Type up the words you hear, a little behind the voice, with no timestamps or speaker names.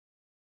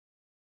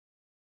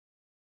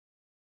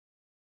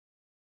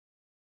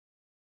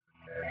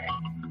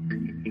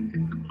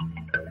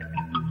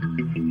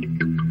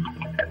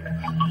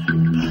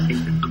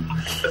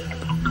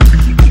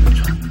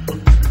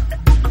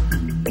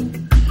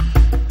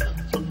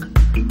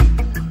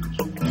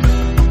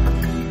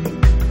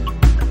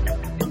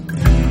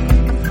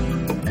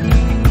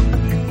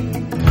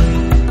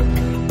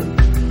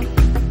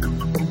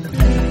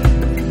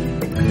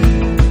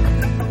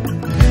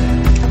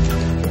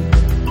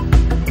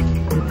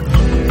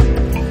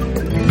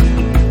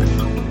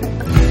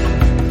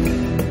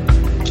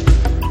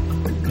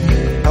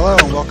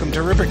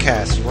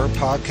Murdercast, your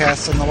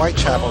podcast on the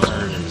Whitechapel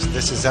murders.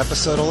 This is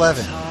episode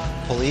 11,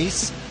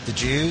 Police, the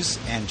Jews,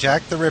 and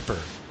Jack the Ripper.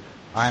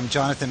 I'm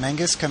Jonathan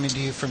Menges, coming to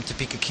you from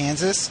Topeka,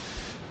 Kansas.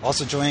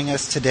 Also joining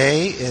us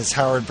today is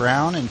Howard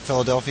Brown in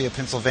Philadelphia,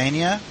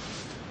 Pennsylvania,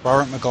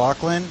 Robert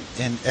McLaughlin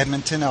in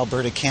Edmonton,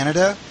 Alberta,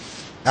 Canada,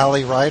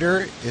 Allie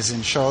Ryder is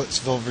in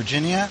Charlottesville,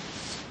 Virginia,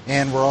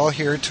 and we're all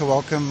here to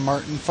welcome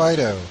Martin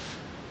Fido.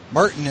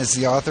 Martin is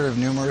the author of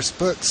numerous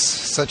books,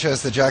 such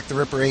as The Jack the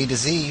Ripper A to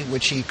Z,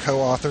 which he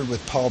co-authored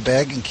with Paul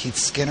Begg and Keith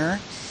Skinner,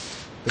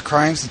 The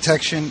Crimes,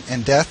 Detection,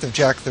 and Death of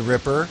Jack the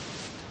Ripper,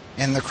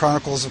 and The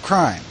Chronicles of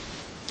Crime.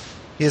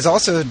 He has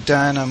also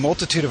done a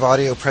multitude of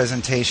audio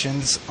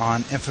presentations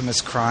on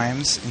infamous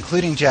crimes,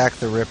 including Jack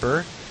the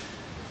Ripper,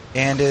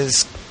 and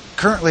is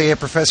currently a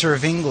professor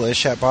of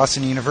English at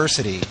Boston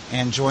University,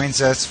 and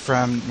joins us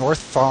from North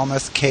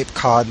Falmouth, Cape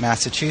Cod,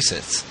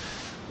 Massachusetts.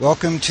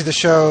 Welcome to the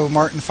show,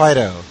 Martin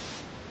Fido.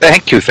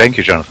 Thank you,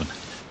 Jonathan.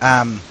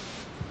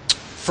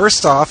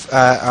 First off,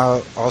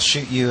 I'll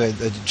shoot you a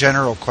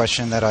general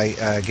question that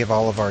I give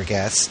all of our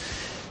guests,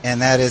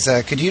 and that is,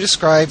 could you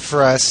describe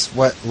for us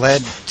what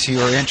led to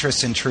your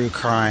interest in true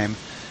crime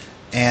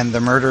and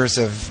the murders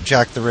of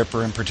Jack the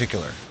Ripper in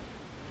particular?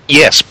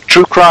 Yes,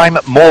 true crime,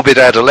 morbid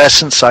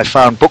adolescence. I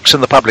found books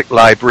in the public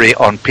library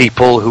on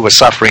people who were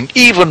suffering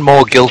even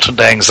more guilt and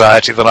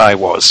anxiety than I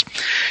was,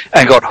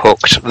 and got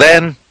hooked.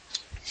 Then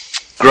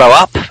grow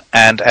up,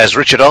 and as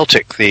Richard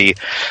Altick, the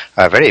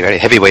very, very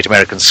heavyweight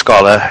American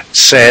scholar,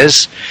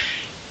 says,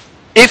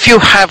 if you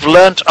have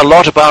learnt a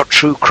lot about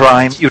true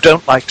crime, you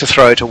don't like to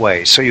throw it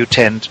away, so you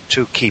tend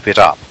to keep it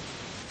up.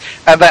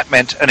 And that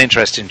meant an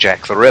interest in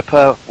Jack the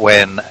Ripper.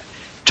 When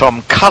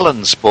Tom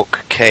Cullen's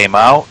book came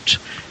out,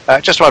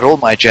 just about all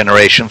my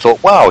generation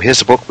thought, wow,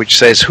 here's a book which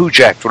says who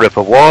Jack the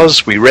Ripper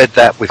was. We read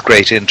that with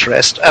great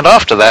interest, and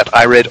after that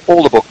I read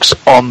all the books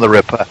on the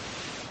Ripper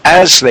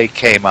as they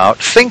came out,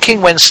 thinking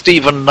when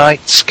Stephen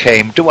Knight's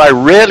came, do I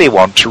really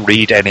want to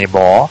read any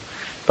more?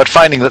 But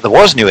finding that there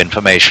was new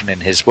information in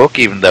his book,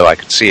 even though I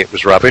could see it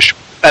was rubbish.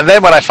 And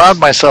then when I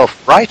found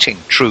myself writing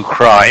true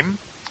crime,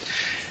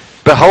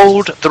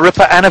 behold, the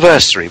Ripper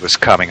Anniversary was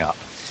coming up.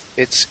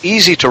 It's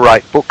easy to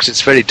write books,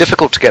 it's very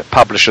difficult to get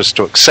publishers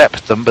to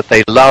accept them, but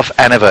they love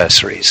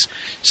anniversaries.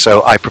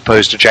 So I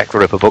proposed a Jack the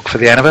Ripper book for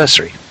the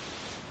anniversary.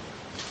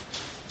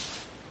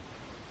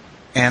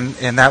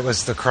 And that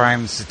was The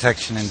Crimes,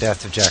 Detection, and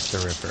Death of Jack the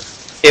Ripper.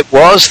 It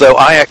was, though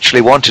I actually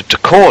wanted to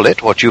call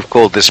it, what you've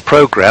called this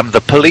program, The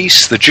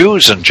Police, the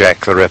Jews, and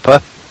Jack the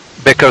Ripper,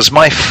 because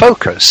my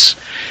focus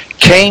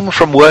came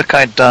from work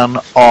I'd done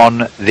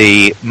on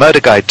the Murder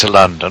Guide to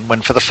London,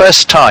 when for the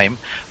first time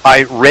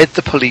I read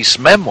the police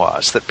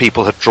memoirs that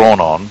people had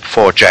drawn on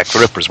for Jack the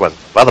Ripper, as well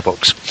as other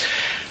books.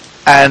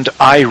 And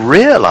I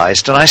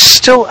realized, and I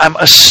still am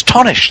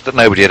astonished that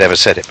nobody had ever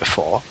said it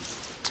before,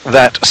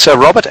 that Sir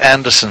Robert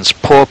Anderson's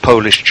Poor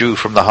Polish Jew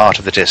from the Heart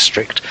of the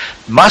District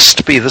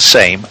must be the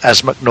same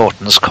as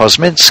Macnaghten's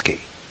Kosminski.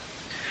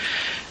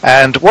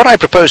 And what I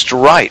proposed to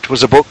write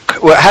was a book,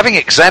 having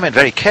examined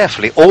very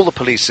carefully all the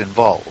police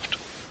involved,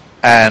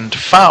 and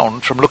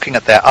found from looking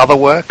at their other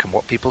work and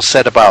what people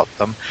said about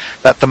them,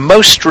 that the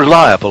most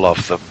reliable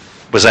of them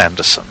was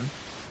Anderson.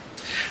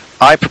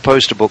 I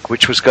proposed a book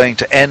which was going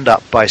to end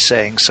up by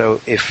saying, so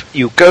if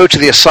you go to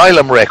the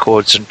asylum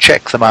records and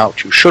check them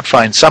out, you should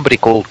find somebody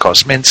called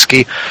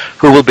Kosminski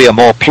who will be a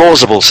more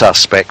plausible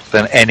suspect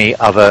than any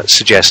other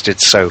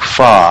suggested so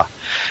far.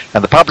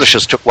 And the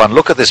publishers took one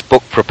look at this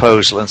book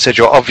proposal and said,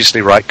 you're obviously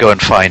right, go and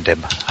find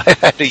him. I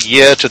had a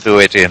year to do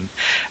it in,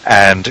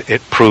 and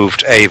it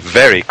proved a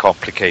very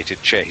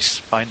complicated chase.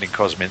 Finding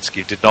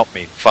Kosminski did not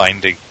mean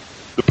finding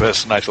the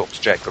person I thought was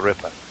Jack the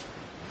Ripper. In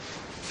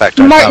fact,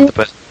 I found the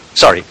person.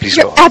 Sorry, please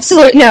go on.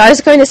 Absolutely, no, I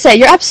was going to say,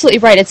 you're absolutely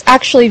right. It's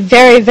actually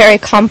very, very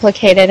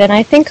complicated, and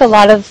I think a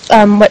lot of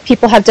what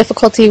people have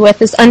difficulty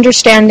with is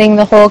understanding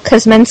the whole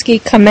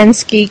Kosminski,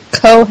 Kamensky,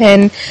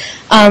 Cohen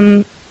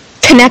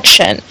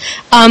connection.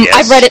 Yes.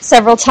 I've read it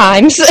several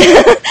times.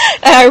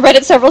 I read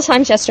it several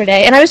times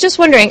yesterday, and I was just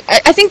wondering,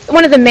 I think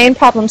one of the main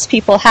problems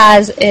people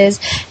has is,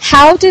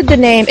 how did the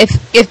name,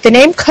 if the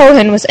name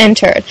Cohen was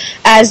entered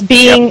as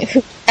being...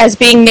 Yep. As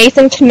being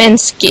Nathan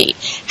Kaminsky,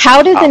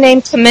 how did the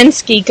name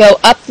Kaminsky go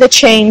up the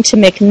chain to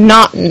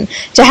Macnaghten,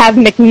 to have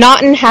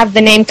Macnaghten have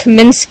the name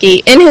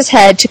Kaminsky in his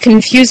head to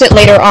confuse it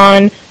later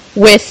on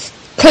with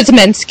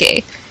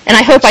Kosminski? And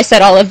I hope I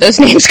said all of those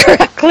names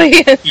correctly.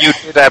 You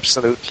did,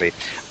 absolutely.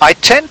 I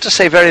tend to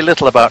say very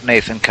little about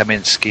Nathan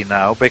Kaminsky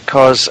now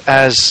because,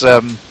 as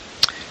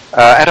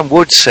Adam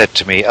Woods said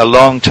to me a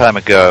long time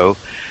ago,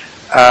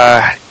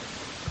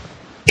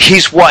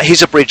 he's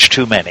a bridge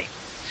too many.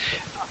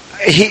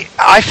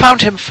 I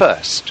found him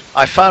first.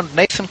 I found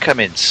Nathan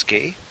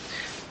Kaminsky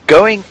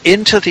going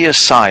into the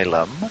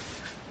asylum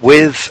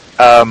with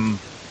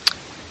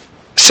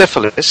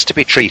syphilis to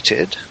be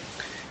treated,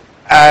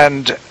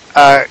 and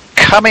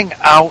coming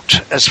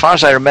out, as far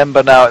as I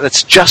remember now,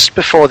 that's just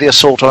before the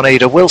assault on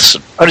Ada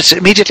Wilson. Or it's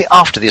immediately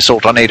after the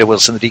assault on Ada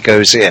Wilson that he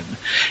goes in.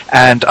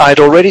 And I'd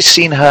already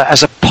seen her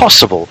as a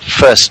possible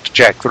first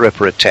Jack the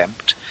Ripper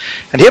attempt.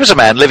 And here was a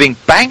man living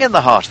bang in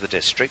the heart of the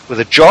district with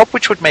a job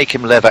which would make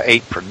him leather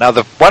apron. Now,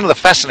 one of the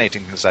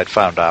fascinating things I'd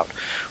found out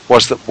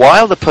was that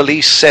while the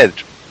police said,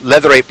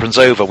 leather apron's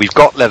over, we've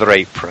got leather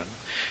apron,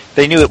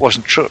 they knew it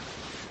wasn't true.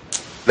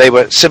 They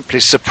were simply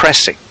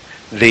suppressing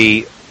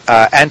the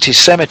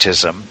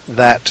anti-Semitism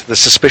that the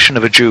suspicion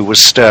of a Jew was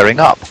stirring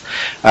up.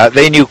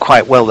 They knew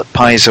quite well that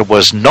Pizer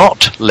was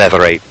not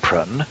leather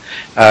apron.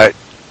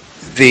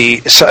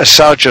 The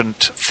Sergeant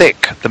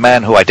Thick, the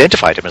man who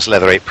identified him as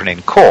leather apron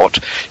in court,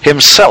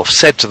 himself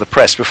said to the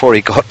press before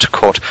he got to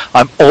court,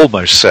 I'm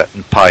almost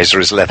certain Pizer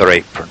is leather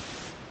apron.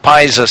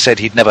 Pizer said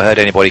he'd never heard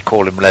anybody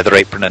call him leather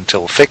apron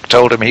until Thick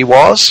told him he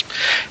was,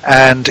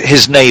 and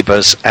his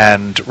neighbours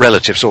and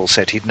relatives all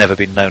said he'd never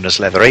been known as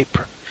leather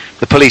apron.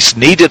 The police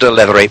needed a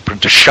leather apron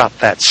to shut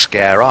that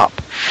scare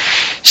up.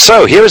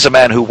 So here is a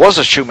man who was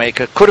a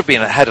shoemaker, could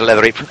have had a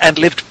leather apron, and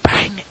lived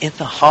bang in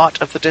the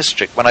heart of the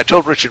district. When I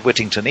told Richard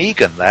Whittington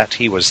Egan that,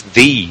 he was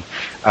the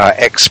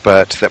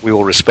expert that we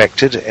all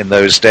respected in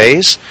those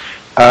days,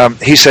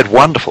 he said,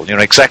 wonderful, you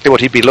know exactly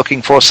what he'd be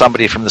looking for,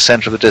 somebody from the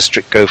centre of the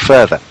district, go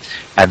further.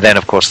 And then,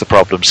 of course, the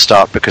problems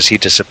start because he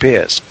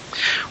disappears.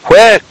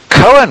 Where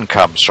Cohen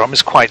comes from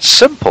is quite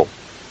simple.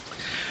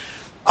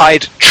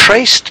 I'd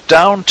traced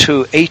down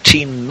to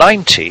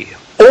 1890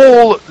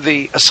 all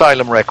the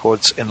asylum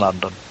records in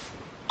London,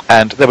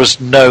 and there was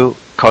no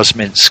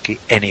Kosminski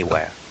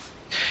anywhere.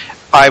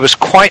 I was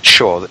quite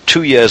sure that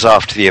 2 years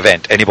after the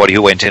event, anybody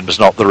who went in was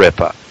not the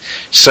Ripper.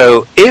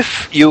 So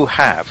if you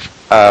have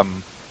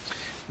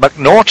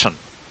McNaughton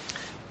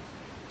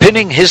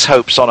pinning his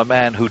hopes on a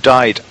man who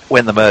died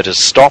when the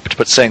murders stopped,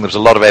 but saying there was a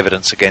lot of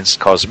evidence against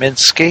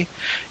Kosminski,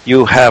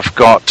 you have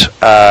got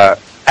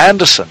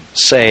Anderson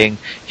saying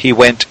he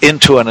went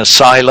into an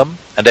asylum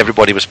and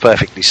everybody was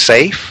perfectly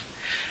safe.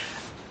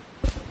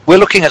 We're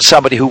looking at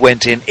somebody who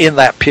went in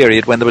that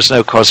period when there was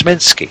no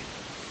Kosminski.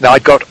 Now,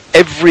 I'd got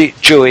every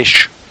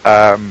Jewish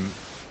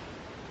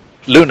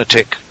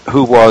lunatic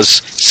who was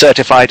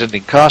certified and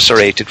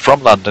incarcerated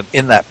from London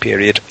in that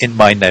period in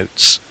my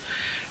notes.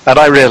 And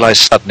I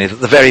realized suddenly that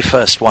the very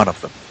first one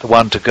of them, the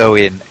one to go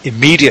in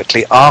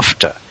immediately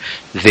after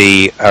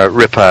the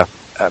Ripper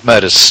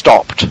murders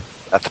stopped,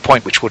 at the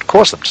point which would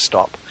cause them to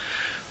stop,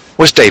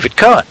 was David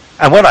Cohen.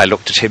 And when I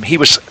looked at him, he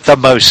was the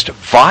most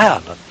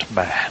violent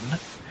man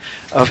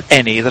of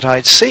any that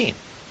I'd seen.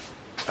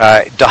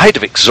 Died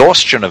of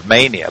exhaustion of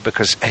mania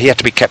because he had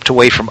to be kept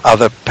away from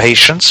other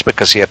patients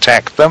because he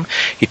attacked them.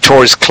 He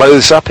tore his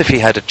clothes up if he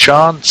had a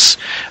chance.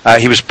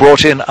 He was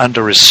brought in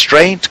under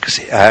restraint because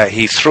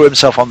he threw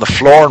himself on the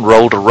floor and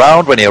rolled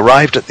around when he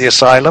arrived at the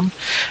asylum.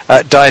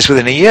 Dies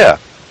within a year.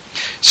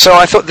 So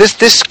I thought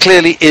this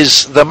clearly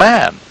is the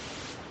man.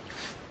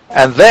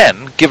 And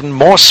then, given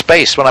more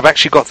space, when I've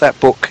actually got that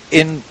book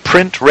in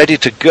print ready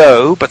to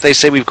go, but they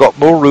say we've got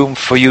more room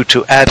for you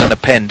to add an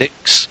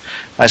appendix,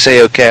 I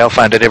say, okay, I'll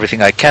find out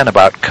everything I can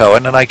about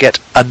Cohen, and I get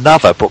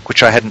another book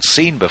which I hadn't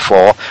seen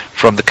before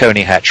from the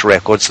Coney Hatch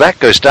records. That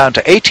goes down to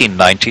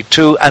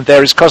 1892, and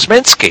there is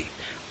Kosminski.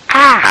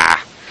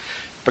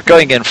 But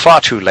going in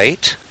far too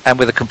late, and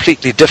with a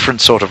completely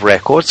different sort of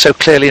record, so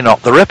clearly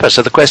not the Ripper.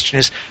 So the question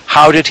is,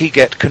 how did he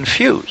get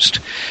confused?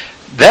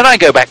 Then I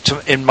go back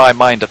to, in my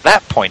mind at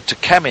that point, to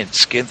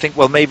Kaminsky and think,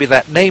 well, maybe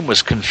that name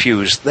was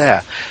confused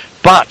there.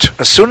 But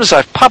as soon as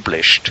I've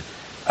published,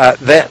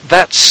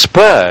 that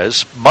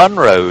spurs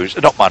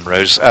Munro's, not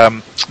Munro's,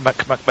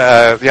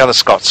 the other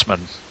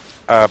Scotsman,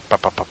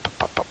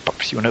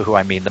 you know who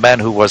I mean, the man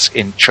who was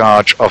in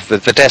charge of the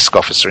desk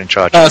officer in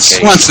charge of the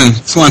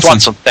case.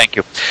 Swanson, thank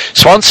you.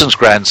 Swanson's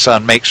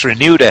grandson makes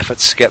renewed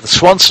efforts to get the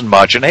Swanson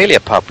Marginalia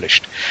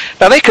published.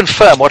 Now they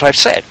confirm what I've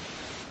said.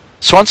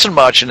 Swanson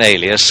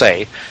Marginalia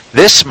say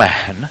this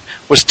man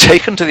was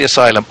taken to the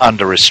asylum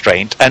under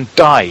restraint and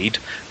died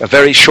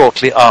very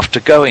shortly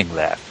after going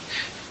there.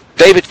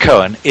 David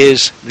Cohen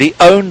is the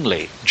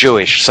only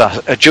Jewish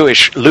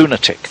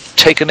lunatic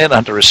taken in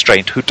under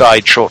restraint who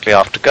died shortly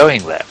after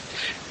going there.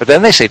 But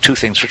then they say two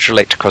things which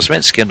relate to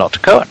Kosminski and not to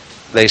Cohen.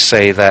 They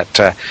say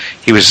that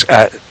he was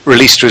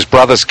released to his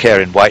brother's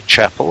care in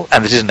Whitechapel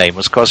and that his name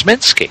was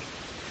Kosminski.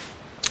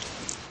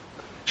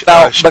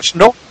 Now, but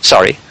no,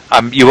 sorry.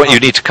 You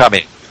need to come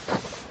in.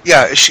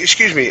 Yeah,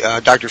 excuse me,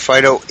 Dr.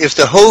 Fido. If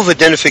the Hove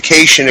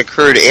identification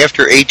occurred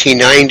after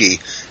 1890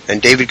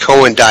 and David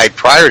Cohen died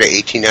prior to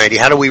 1890,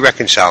 how do we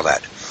reconcile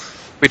that?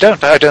 We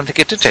don't. I don't think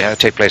it did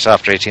take place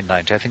after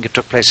 1890. I think it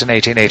took place in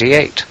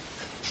 1888.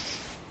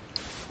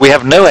 We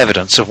have no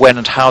evidence of when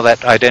and how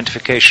that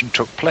identification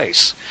took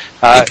place.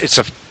 It's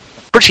a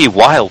pretty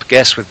wild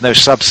guess with no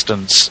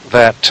substance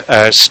that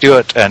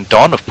Stuart and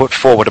Don have put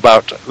forward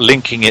about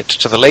linking it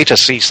to the later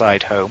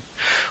seaside home.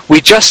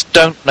 We just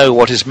don't know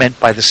what is meant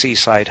by the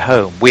seaside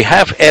home. We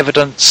have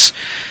evidence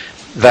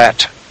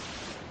that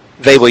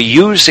they were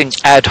using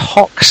ad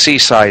hoc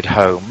seaside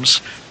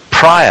homes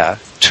prior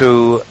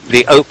to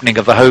the opening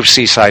of the Hove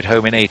Seaside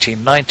Home in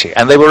 1890,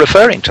 and they were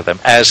referring to them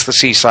as the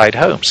Seaside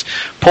Homes.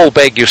 Paul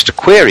Begg used to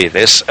query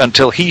this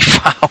until he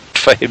found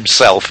for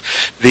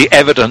himself the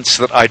evidence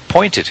that I'd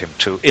pointed him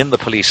to in the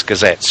police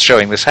gazettes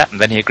showing this happened.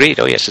 Then he agreed,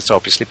 oh yes, it's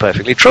obviously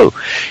perfectly true.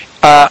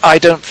 I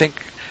don't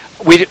think...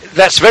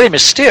 that's very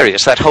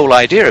mysterious, that whole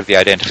idea of the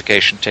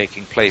identification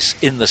taking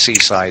place in the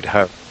Seaside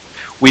Home.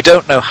 We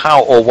don't know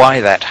how or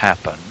why that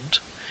happened,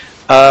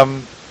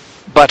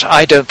 but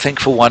I don't think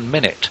for 1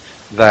 minute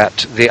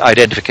that the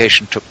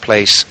identification took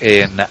place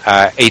in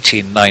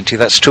 1890.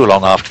 That's too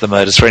long after the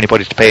murders for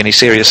anybody to pay any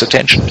serious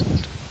attention to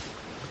it.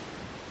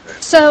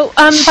 So,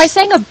 by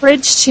saying a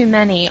bridge too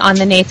many on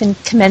the Nathan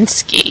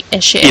Kaminsky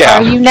issue, Yeah.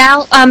 Are you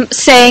now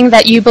saying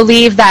that you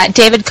believe that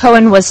David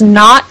Cohen was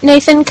not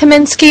Nathan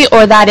Kaminsky,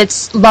 or that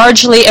it's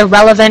largely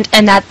irrelevant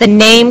and that the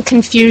name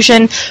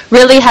confusion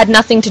really had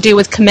nothing to do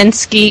with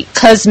Kosminski?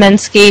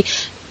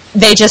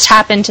 They just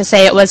happened to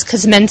say it was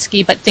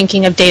Kosminski, but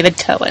thinking of David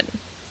Cohen.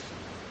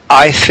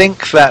 I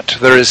think that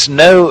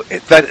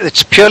that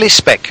it's purely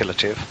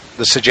speculative,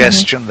 the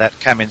suggestion that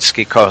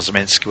Kaminsky,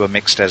 Kosminski were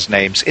mixed as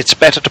names. It's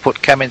better to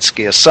put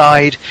Kaminsky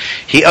aside.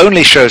 He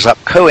only shows up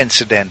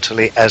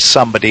coincidentally as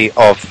somebody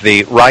of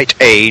the right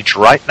age,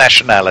 right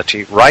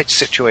nationality, right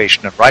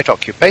situation, and right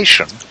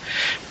occupation.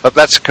 But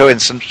that's a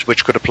coincidence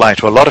which could apply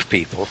to a lot of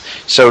people.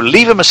 So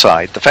leave him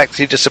aside. The fact that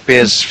he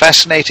disappears is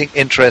fascinating,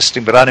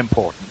 interesting, but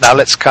unimportant. Now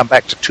let's come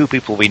back to two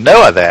people we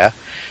know are there.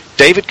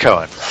 David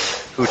Cohen,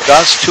 who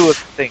does two of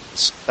the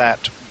things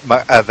that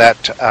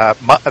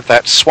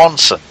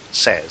Swanson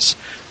says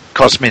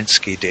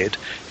Kosminski did,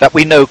 that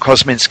we know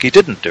Kosminski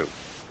didn't do.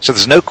 So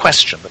there's no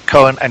question that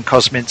Cohen and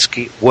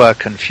Kosminski were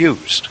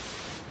confused.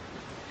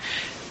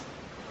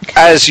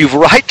 As you've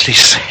rightly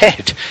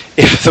said,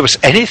 if there was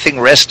anything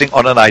resting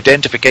on an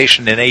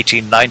identification in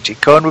 1890,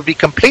 Cohen would be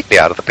completely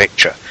out of the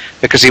picture,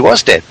 because he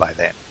was dead by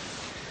then.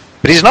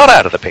 But he's not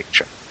out of the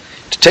picture.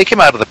 To take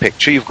him out of the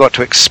picture, you've got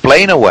to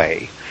explain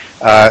away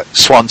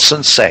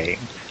Swanson saying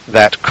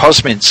that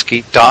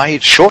Kosminski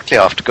died shortly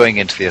after going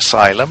into the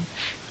asylum.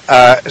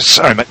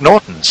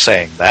 McNaughton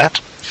saying that.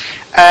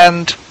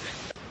 And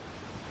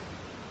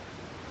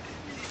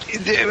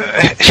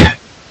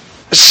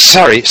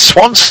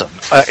Swanson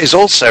is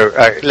also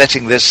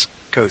letting this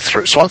go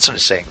through. Swanson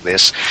is saying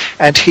this,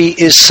 and he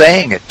is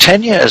saying it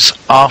 10 years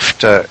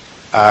after,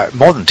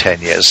 more than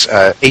 10 years,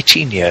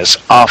 18 years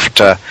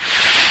after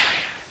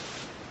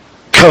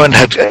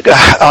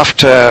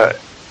after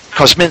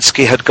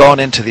Kosminski had gone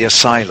into the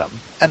asylum,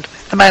 and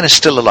the man is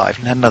still alive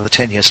and had another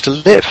 10 years to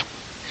live.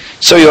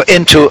 So you're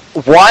into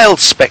wild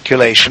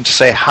speculation to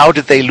say, how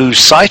did they lose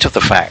sight of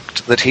the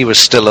fact that he was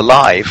still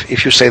alive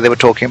if you say they were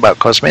talking about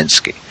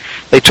Kosminski?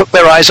 They took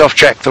their eyes off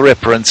Jack the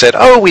Ripper and said,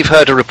 oh, we've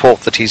heard a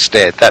report that he's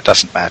dead. That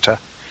doesn't matter.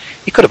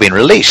 He could have been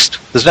released.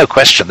 There's no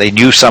question. They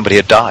knew somebody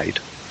had died.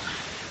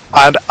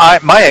 And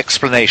my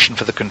explanation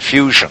for the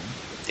confusion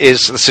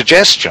is the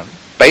suggestion,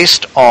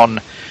 based on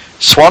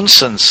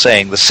Swanson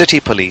saying the city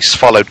police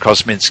followed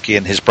Kosminski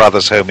in his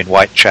brother's home in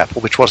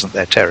Whitechapel, which wasn't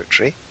their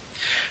territory,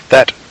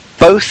 that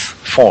both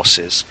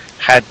forces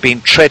had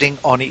been treading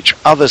on each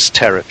other's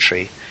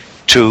territory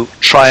to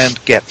try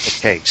and get the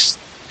case.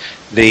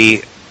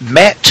 The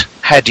Met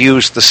had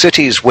used the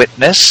city's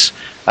witness,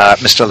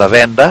 Mr.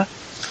 Lavender,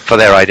 for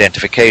their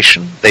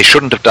identification. They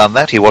shouldn't have done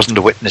that. He wasn't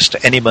a witness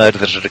to any murder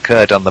that had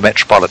occurred on the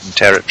Metropolitan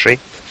Territory.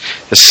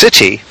 The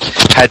city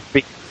had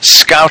been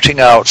scouting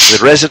out the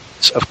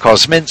residents of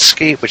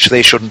Kosminski, which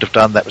they shouldn't have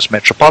done. That was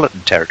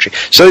Metropolitan Territory.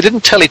 So they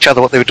didn't tell each other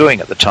what they were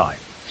doing at the time.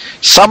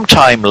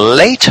 Sometime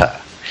later,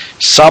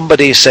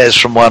 somebody says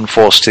from one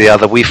force to the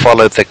other, we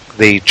followed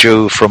the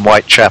Jew from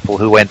Whitechapel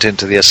who went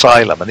into the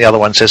asylum, and the other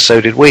one says, so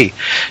did we.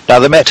 Now,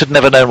 the Met had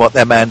never known what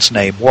their man's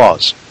name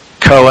was.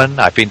 Cohen,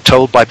 I've been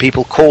told by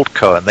people called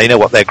Cohen. They know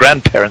what their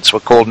grandparents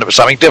were called, and it was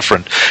something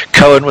different.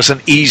 Cohen was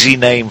an easy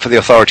name for the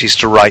authorities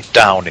to write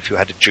down if you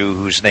had a Jew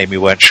whose name you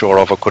weren't sure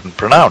of or couldn't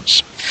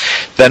pronounce.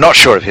 They're not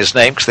sure of his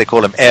name because they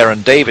call him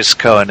Aaron Davis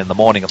Cohen in the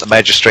morning at the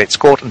magistrate's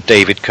court and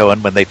David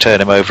Cohen when they turn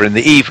him over in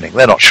the evening.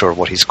 They're not sure of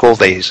what he's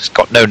called. He's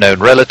got no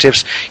known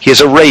relatives. He is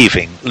a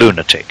raving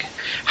lunatic.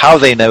 How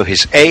they know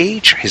his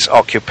age, his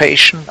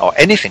occupation, or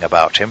anything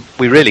about him,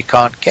 we really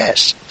can't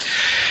guess.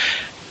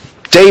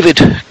 David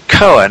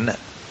Cohen,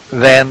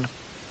 then,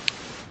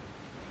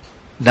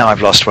 now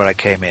I've lost where I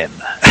came in.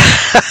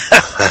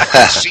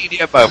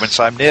 Senior moments,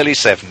 I'm nearly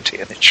 70,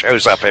 and it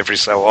shows up every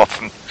so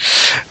often.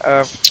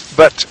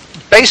 But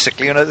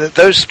basically, that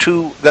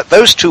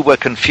those two were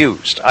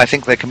confused. I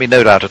think there can be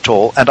no doubt at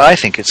all, and I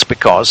think it's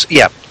because,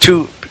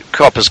 two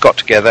coppers got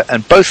together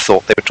and both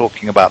thought they were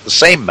talking about the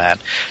same man.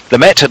 The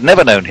Met had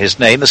never known his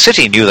name. The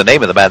city knew the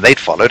name of the man they'd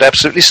followed,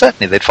 absolutely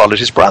certainly. They'd followed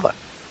his brother.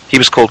 He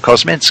was called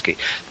Kosminski.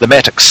 The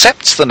Met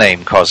accepts the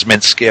name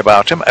Kosminski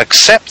about him,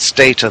 accepts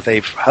data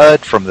they've heard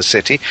from the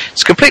city.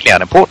 It's completely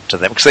unimportant to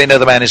them because they know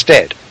the man is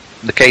dead.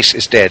 The case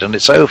is dead and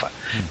it's over.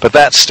 But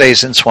that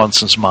stays in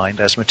Swanson's mind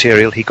as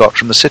material he got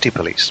from the city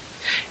police.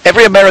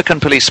 Every American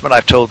policeman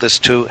I've told this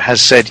to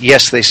has said,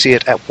 yes, they see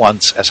it at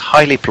once as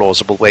highly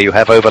plausible where you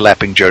have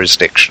overlapping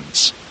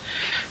jurisdictions.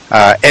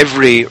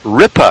 Every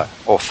Ripper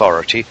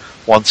authority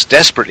wants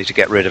desperately to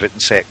get rid of it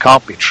and say it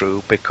can't be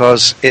true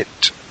because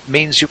it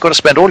means you've got to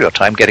spend all your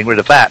time getting rid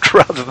of that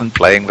rather than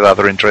playing with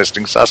other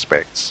interesting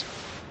suspects.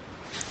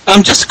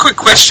 Just a quick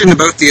question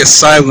about the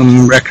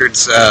asylum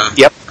records,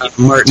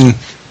 Martin.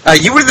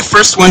 You were the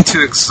first one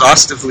to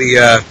exhaustively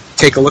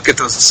take a look at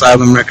those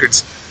asylum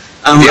records.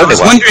 I was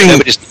wondering,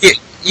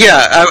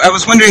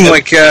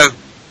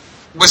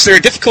 was there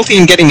a difficulty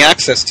in getting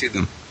access to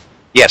them?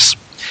 Yes.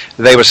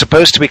 They were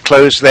supposed to be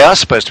closed. They are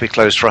supposed to be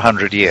closed for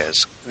 100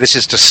 years. This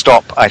is to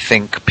stop, I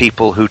think,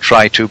 people who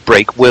try to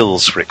break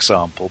wills, for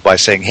example, by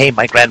saying, hey,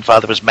 my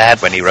grandfather was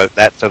mad when he wrote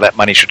that, so that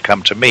money should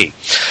come to me.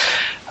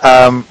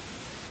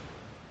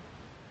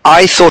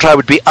 I thought I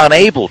would be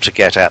unable to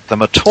get at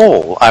them at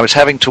all. I was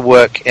having to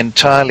work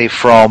entirely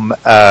from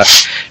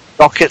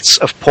dockets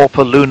of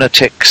pauper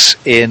lunatics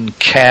in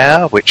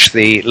care, which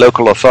the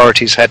local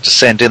authorities had to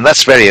send in.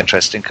 That's very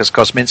interesting, because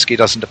Kosminski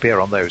doesn't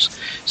appear on those.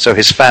 So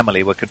his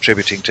family were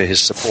contributing to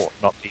his support,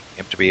 not needing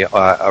him to be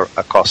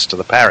a cost to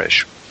the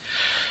parish.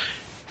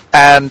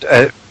 And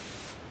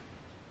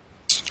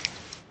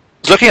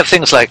looking at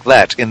things like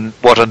that in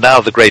what are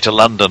now the Greater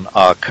London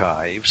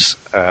Archives,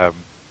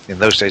 in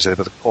those days they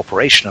were the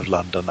Corporation of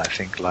London, I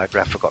think,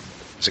 library, I've forgotten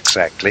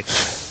exactly.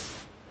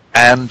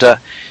 And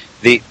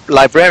the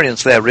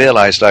librarians there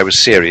realized I was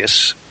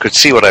serious, could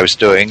see what I was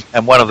doing,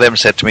 and one of them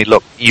said to me,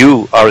 look,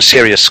 you are a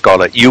serious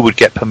scholar, you would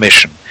get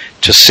permission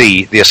to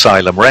see the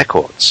asylum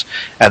records.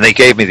 And they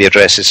gave me the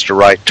addresses to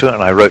write to,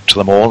 and I wrote to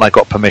them all, and I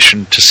got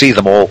permission to see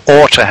them all,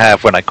 or to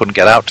have, when I couldn't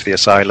get out to the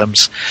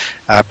asylums,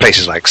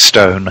 places like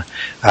Stone,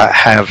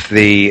 have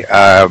the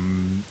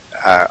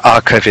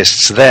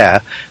archivists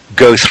there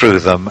go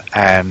through them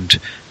and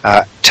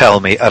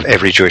tell me of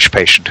every Jewish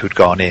patient who'd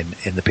gone in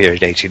the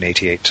period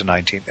 1888 to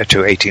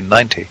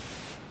 1890.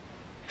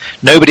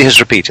 Nobody has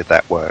repeated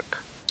that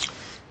work.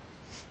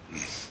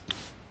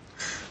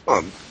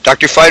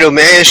 Dr. Fido,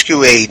 may I ask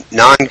you a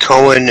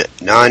non-Cohen,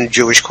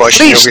 non-Jewish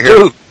question over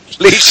here?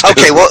 Please do.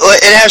 Okay, well,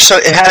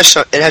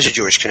 it has a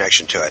Jewish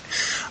connection to it.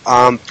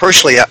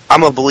 Personally,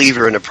 I'm a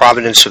believer in the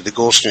provenance of the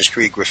Goulston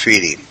Street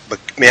graffiti. But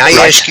may I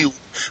ask you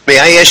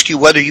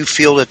whether you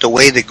feel that the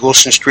way that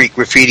Goulston Street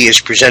graffiti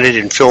is presented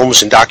in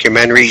films and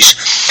documentaries,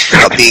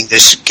 being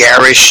this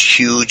garish,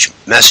 huge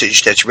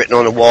message that's written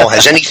on the wall,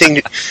 has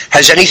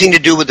anything to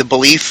do with the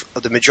belief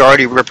of the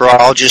majority of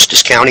ripperologists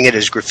discounting it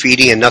as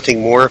graffiti and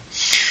nothing more?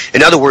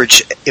 In other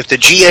words, if the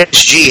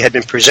GSG had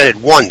been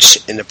presented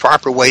once in the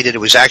proper way that it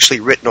was actually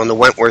written on the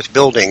Wentworth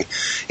building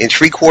in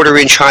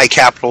 3/4-inch high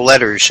capital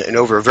letters and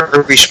over a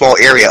very small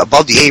area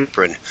above the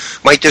apron,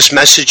 might this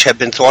message have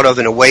been thought of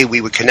in a way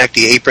we would connect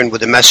the apron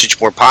with the message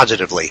more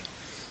positively?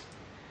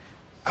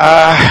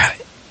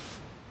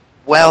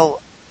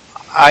 Well,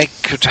 I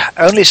could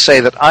only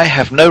say that I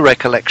have no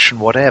recollection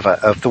whatever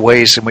of the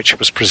ways in which it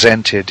was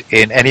presented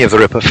in any of the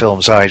Ripper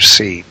films I've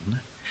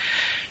seen.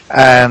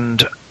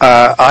 And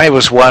I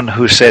was one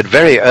who said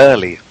very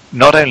early,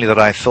 not only that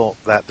I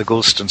thought that the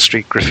Goulston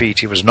Street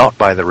graffiti was not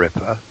by the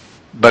Ripper,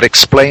 but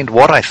explained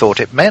what I thought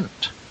it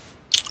meant.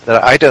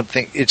 That I don't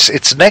think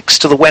it's next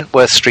to the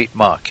Wentworth Street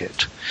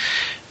Market.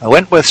 The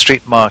Wentworth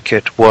Street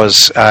Market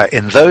was,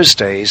 in those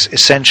days,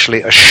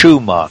 essentially a shoe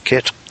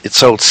market. It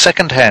sold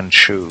second-hand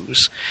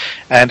shoes,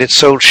 and it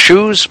sold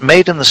shoes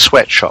made in the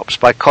sweatshops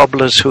by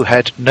cobblers who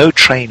had no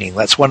training.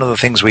 That's one of the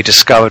things we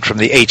discovered from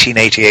the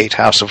 1888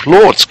 House of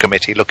Lords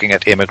Committee looking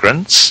at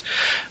immigrants.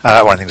 One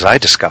of the things I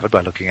discovered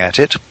by looking at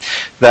it,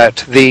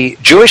 that the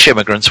Jewish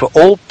immigrants were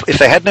all, if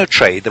they had no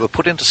trade, they were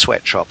put into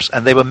sweatshops,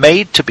 and they were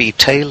made to be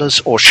tailors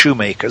or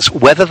shoemakers,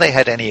 whether they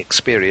had any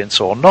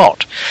experience or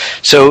not.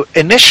 So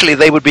initially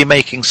they would be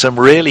making some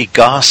really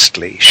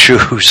ghastly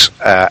shoes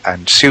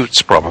and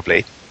suits,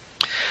 probably.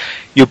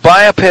 You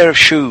buy a pair of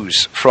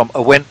shoes from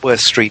a Wentworth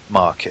Street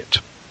market,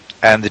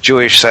 and the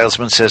Jewish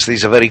salesman says,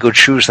 these are very good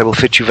shoes, they will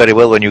fit you very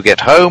well when you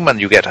get home,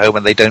 and you get home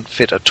and they don't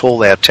fit at all,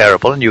 they are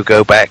terrible, and you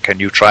go back and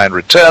you try and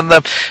return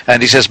them,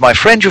 and he says, my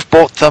friend, you've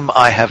bought them,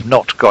 I have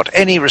not got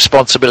any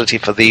responsibility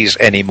for these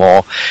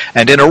anymore,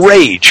 and in a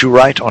rage you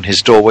write on his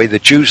doorway, the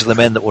Jews are the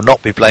men that will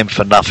not be blamed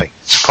for nothing.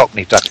 It's a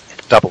Cockney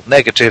double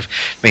negative,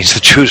 means the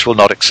Jews will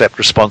not accept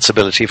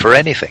responsibility for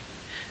anything.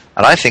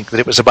 And I think that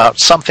it was about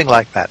something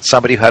like that.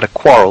 Somebody who had a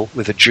quarrel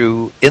with a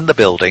Jew in the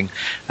building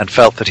and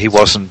felt that he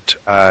wasn't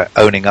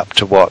owning up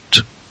to what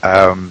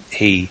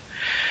he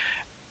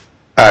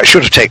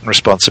should have taken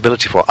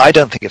responsibility for. I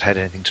don't think it had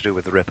anything to do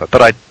with the Ripper,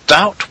 but I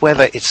doubt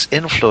whether it's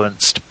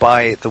influenced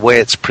by the way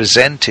it's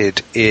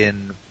presented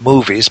in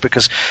movies,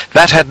 because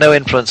that had no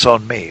influence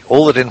on me.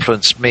 All that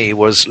influenced me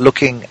was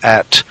looking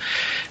at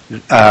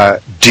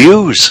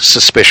Dew's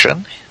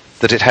suspicion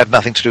that it had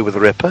nothing to do with the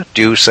Ripper.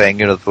 Dew saying,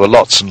 there were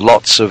lots and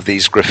lots of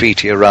these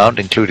graffiti around,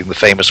 including the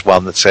famous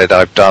one that said,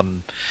 I've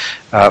done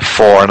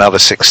 4 another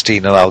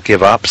 16 and I'll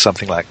give up,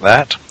 something like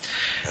that.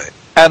 Right.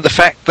 And the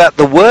fact that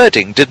the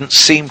wording didn't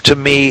seem to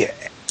me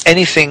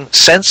anything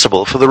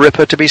sensible for the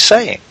Ripper to be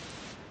saying.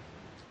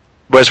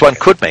 Whereas one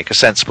could make a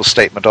sensible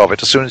statement of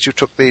it as soon as you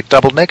took the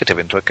double negative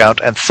into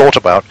account and thought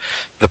about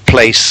the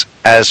place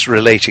as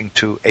relating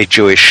to a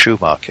Jewish shoe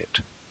market.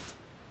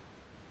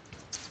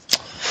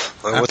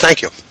 Well,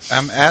 thank you.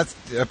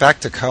 Back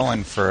to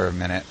Cohen for a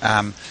minute,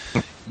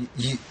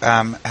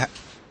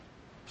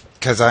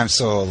 because I'm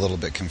still a little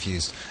bit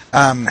confused.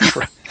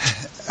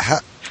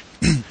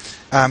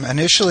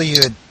 Initially,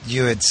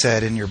 you had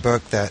said in your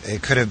book that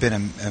it could have been a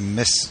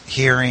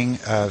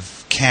mishearing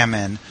of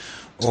Kamen,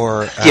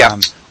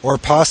 or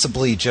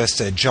possibly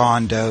just a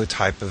John Doe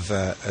type of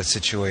a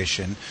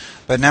situation.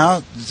 But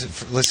now,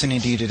 listening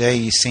to you today,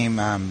 you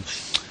seem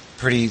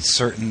pretty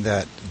certain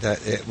that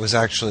it was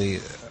actually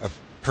a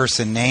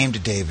person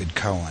named David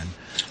Cohen.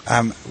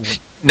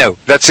 No,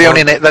 that's the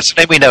only name. That's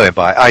the name we know him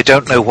by. I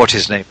don't know what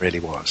his name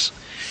really was.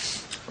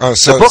 Oh,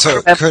 so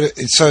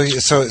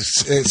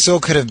it still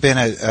could have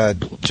been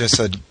just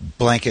a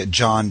blanket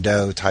John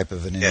Doe type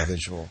of an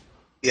individual.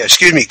 Yeah,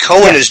 excuse me.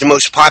 Cohen is the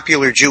most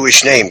popular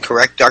Jewish name,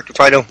 correct, Dr.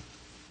 Fido?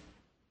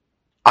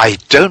 I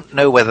don't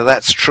know whether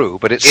that's true,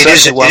 but it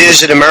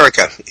is in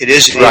America. It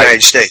is in the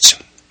United States.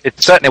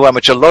 It's certainly one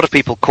which a lot of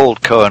people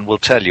called Cohen will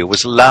tell you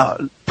was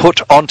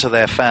put onto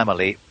their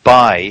family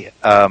by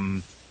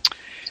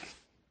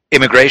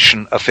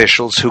immigration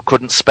officials who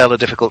couldn't spell a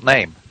difficult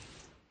name.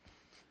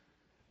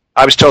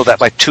 I was told that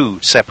by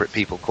two separate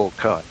people called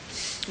Cohen.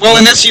 Well,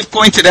 and as you've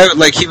pointed out,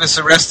 like he was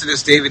arrested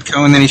as David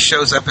Cohen, then he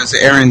shows up as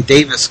Aaron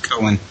Davis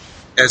Cohen.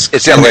 It's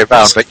the other way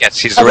around, but yes,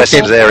 he's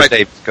arrested as Aaron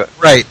Davis Cohen.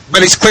 Right,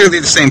 but he's clearly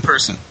the same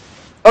person.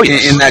 Oh,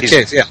 yes. In that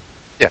case, yeah.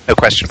 Yeah, no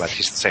question about it.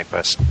 He's the same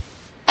person.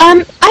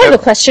 I have a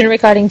question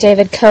regarding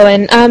David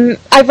Cohen.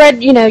 I've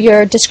read,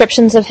 your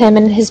descriptions of him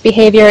and his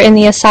behavior in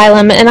the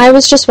asylum, and I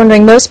was just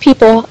wondering, most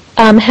people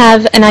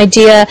have an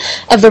idea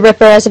of the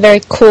Ripper as a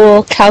very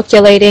cool,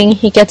 calculating,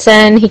 he gets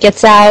in, he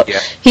gets out,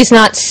 he's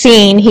not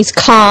seen, he's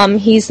calm,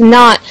 he's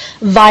not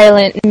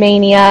violent,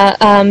 mania,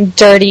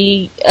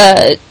 dirty,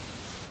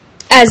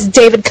 as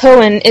David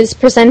Cohen is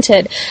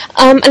presented.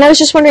 And I was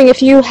just wondering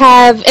if you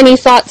have any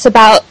thoughts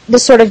about the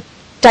sort of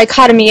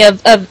dichotomy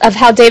of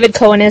how David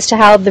Cohen is to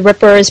how the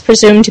Ripper is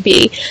presumed to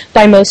be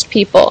by most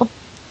people.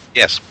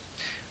 Yes.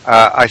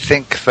 I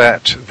think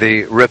that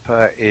the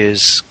Ripper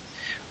is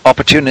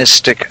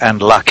opportunistic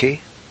and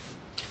lucky.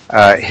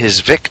 His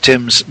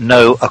victims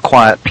know a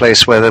quiet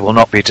place where they will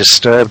not be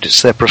disturbed.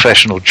 It's their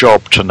professional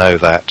job to know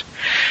that.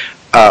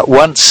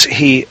 Once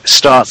he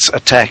starts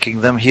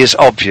attacking them, he is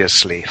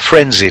obviously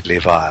frenziedly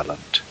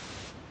violent.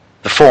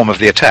 The form of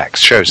the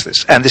attacks shows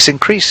this, and this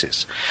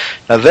increases.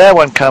 Now there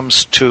one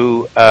comes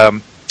to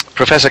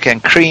Professor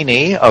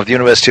Cancrini of the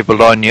University of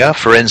Bologna,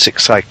 forensic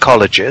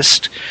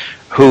psychologist,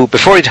 who,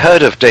 before he'd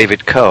heard of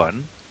David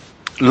Cohen,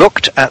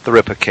 looked at the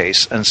Ripper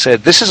case and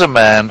said, this is a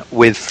man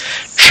with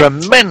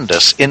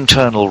tremendous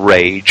internal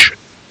rage,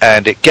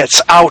 and it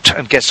gets out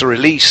and gets a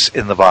release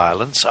in the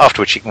violence,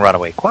 after which he can run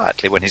away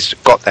quietly when he's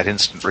got that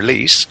instant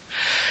release,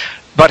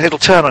 but it'll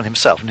turn on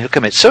himself and he'll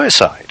commit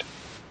suicide.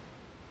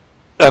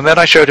 And then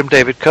I showed him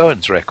David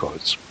Cohen's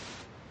records,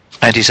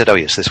 and he said, oh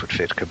yes, this would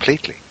fit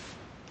completely.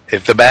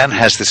 If the man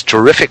has this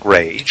terrific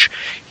rage,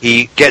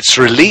 he gets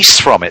release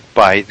from it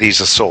by these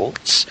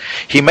assaults.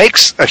 He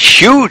makes a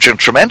huge and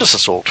tremendous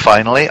assault,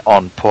 finally,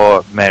 on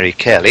poor Mary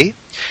Kelly.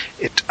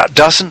 It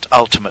doesn't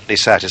ultimately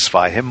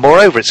satisfy him.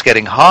 Moreover, it's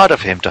getting harder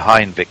for him to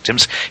find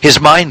victims.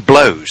 His mind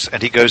blows,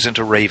 and he goes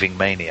into raving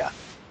mania.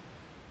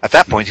 At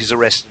that point, he's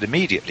arrested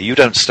immediately. You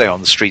don't stay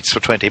on the streets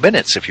for 20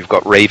 minutes if you've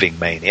got raving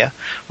mania.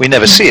 We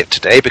never see it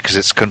today because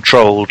it's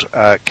controlled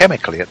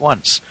chemically at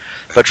once.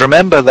 But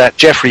remember that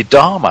Jeffrey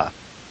Dahmer,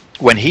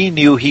 when he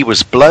knew he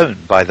was blown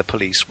by the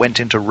police, went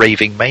into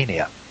raving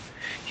mania.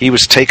 He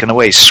was taken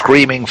away,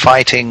 screaming,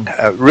 fighting,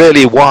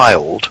 really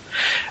wild.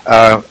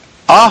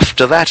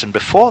 After that and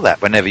before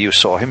that, whenever you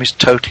saw him, he's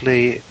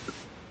totally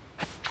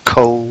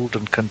cold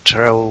and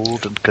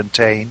controlled and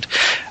contained.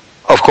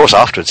 Of course,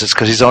 afterwards, it's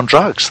because he's on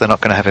drugs. They're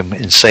not going to have him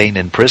insane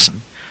in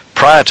prison.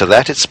 Prior to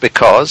that, it's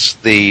because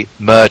the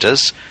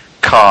murders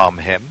calm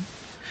him,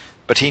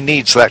 but he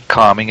needs that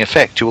calming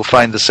effect. You will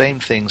find the same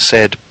thing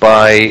said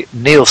by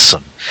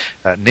Nielsen.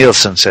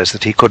 Nielsen says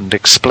that he couldn't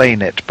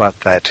explain it,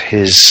 but that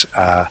his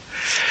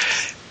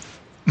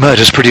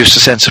murders produced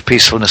a sense of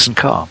peacefulness and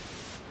calm.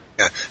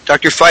 Yeah.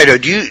 Dr. Fido,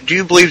 do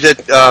you believe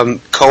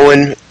that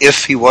Cohen,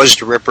 if he was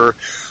the Ripper,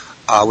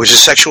 was a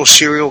sexual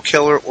serial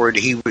killer, or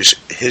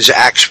his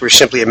acts were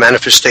simply a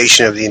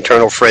manifestation of the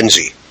internal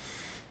frenzy?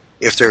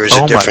 If there is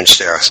a difference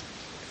there.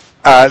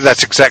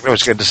 That's exactly what I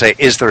was going to say.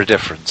 Is there a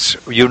difference?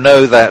 You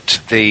know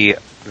that the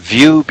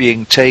view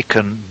being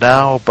taken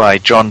now by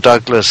John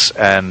Douglas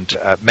and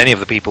many of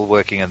the people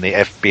working in the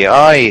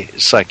FBI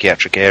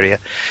psychiatric area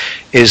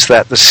is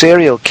that the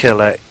serial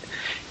killer,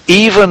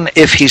 even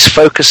if he's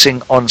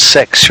focusing on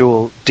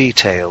sexual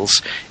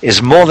details,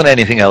 is more than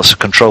anything else a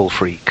control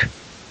freak.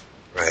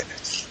 Right.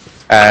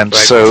 And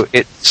so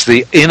it's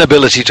the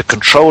inability to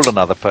control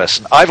another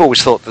person. I've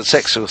always thought that the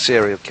sexual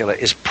serial killer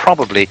is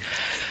probably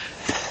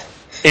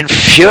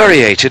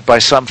infuriated by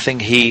something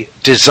he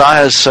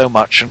desires so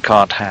much and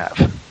can't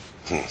have.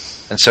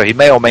 and so he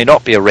may or may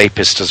not be a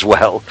rapist as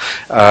well,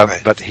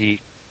 Right. but he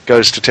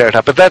goes to tear it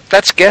up. But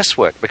that's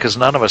guesswork, because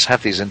none of us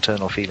have these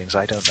internal feelings.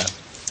 I don't know.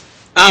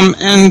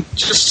 And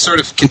just sort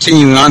of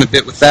continuing on a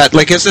bit with that,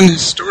 like as an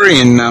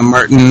historian,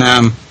 Martin,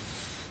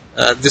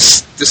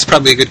 this is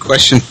probably a good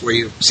question for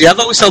you. See, I've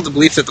always held the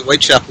belief that the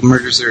Whitechapel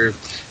murders are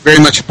very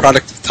much a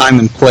product of time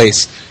and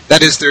place.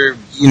 That is, they're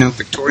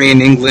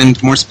Victorian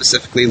England, more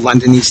specifically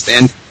London East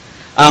End.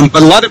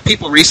 But a lot of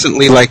people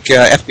recently, like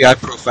FBI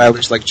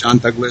profilers like John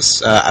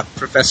Douglas,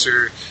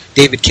 Professor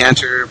David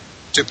Cantor,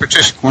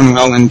 Patricia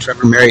Cornwell, and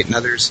Trevor Marriott, and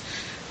others,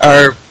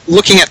 are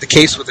looking at the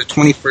case with the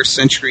 21st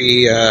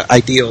century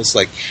ideals,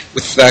 like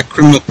with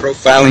criminal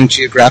profiling,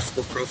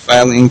 geographical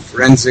profiling,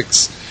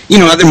 forensics,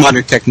 other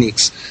modern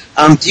techniques.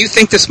 Do you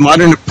think this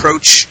modern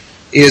approach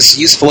is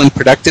useful and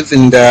productive,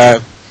 and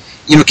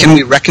can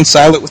we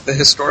reconcile it with the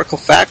historical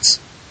facts?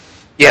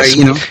 Yes.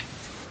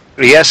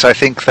 Yes, I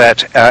think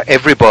that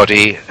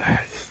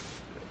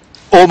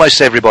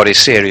almost everybody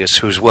serious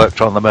who's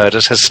worked on the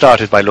murders has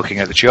started by looking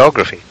at the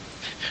geography.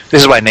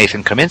 This is why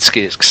Nathan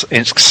Kaminsky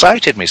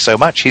excited me so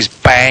much. He's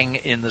bang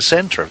in the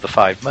center of the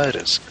 5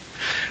 murders.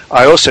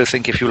 I also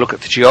think if you look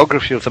at the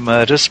geography of the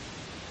murders,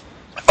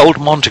 Old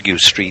Montague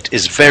Street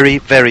is very,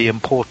 very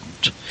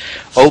important.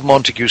 Old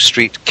Montague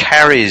Street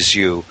carries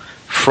you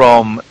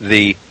from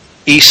the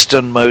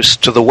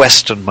easternmost to the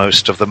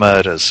westernmost of the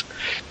murders.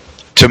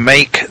 To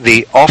make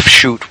the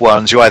offshoot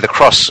ones, you either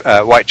cross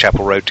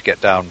Whitechapel Road to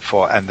get down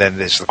for, and then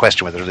there's the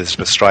question whether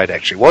Elizabeth Stride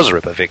actually was a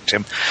Ripper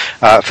victim.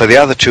 For the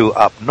other 2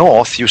 up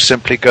north, you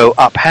simply go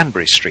up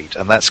Hanbury Street,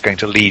 and that's going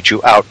to lead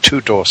you out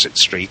to Dorset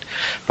Street.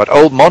 But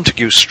Old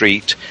Montague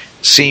Street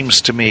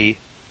seems to me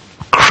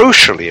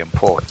crucially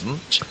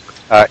important.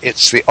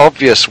 It's the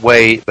obvious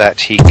way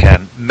that he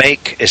can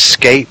make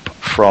escape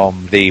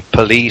from the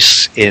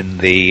police in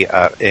the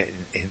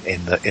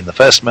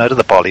first murder,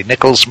 the Polly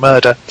Nichols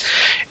murder.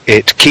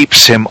 It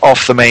keeps him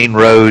off the main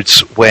roads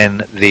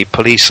when the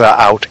police are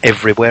out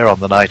everywhere on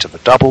the night of the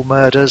double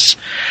murders.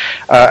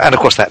 And of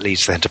course that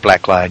leads then to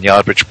Black Lion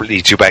Yard, which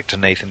leads you back to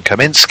Nathan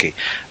Kaminsky.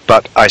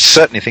 But I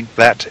certainly think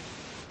that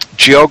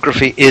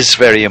geography is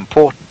very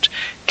important.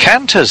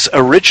 Cantor's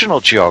original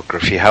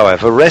geography,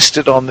 however,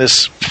 rested on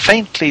this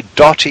faintly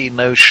dotty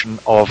notion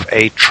of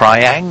a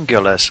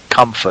triangular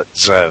comfort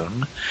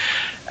zone,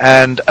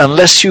 and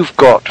unless you've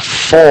got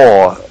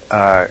 4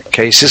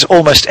 cases,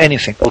 almost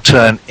anything will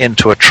turn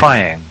into a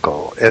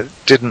triangle. It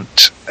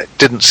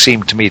didn't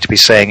seem to me to be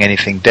saying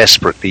anything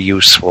desperately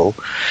useful.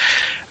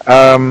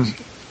 In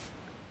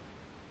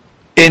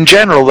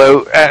general,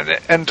 though,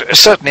 and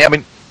certainly, I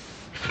mean,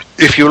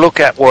 if you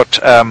look at what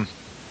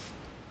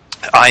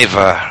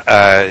Ivor,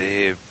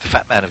 the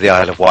fat man of the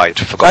Isle of Wight,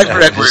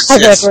 Ivor Edwards.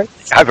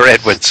 Ivor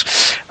Edwards.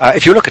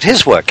 If you look at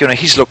his work,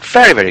 he's looked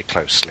very, very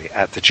closely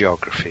at the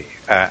geography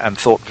and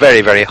thought very,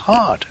 very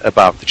hard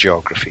about the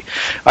geography.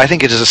 I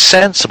think it is a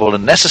sensible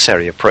and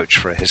necessary approach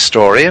for a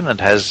historian,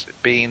 and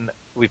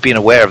we've been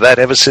aware of that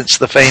ever since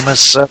the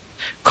famous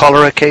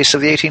cholera case of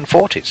the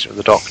 1840s,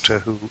 the doctor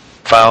who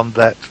found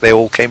that they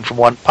all came from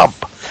one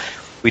pump.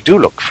 We do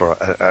look for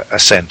a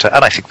center,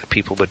 and I think the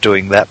people were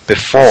doing that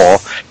before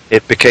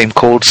it became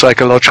called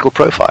psychological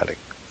profiling.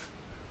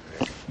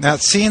 Now,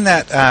 seeing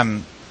that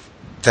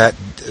that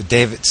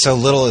David, so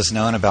little is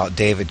known about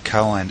David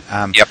Cohen,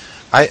 Yep.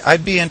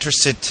 I'd be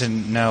interested to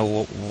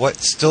know what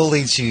still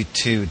leads you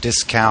to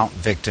discount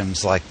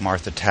victims like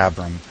Martha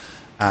Tabram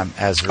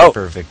as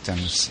Ripper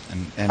victims,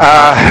 and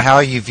how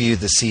you view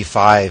the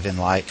C5 in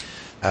light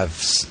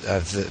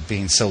of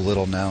being so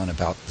little known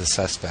about the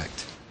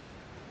suspect.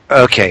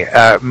 Okay,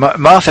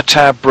 Martha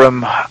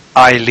Tabram,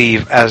 I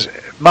leave as...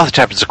 Martha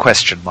Tabram's a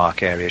question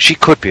mark area. She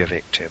could be a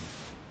victim.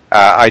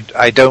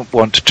 I don't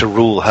want to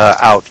rule her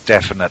out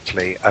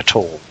definitely at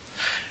all.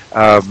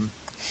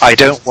 I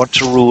don't want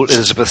to rule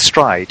Elizabeth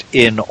Stride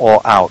in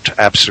or out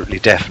absolutely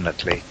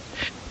definitely.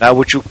 Now,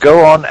 would you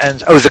go on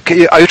and... are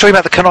you talking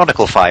about the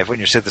canonical 5 when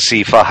you said the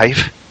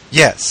C5?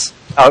 Yes.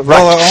 Right.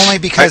 Well, only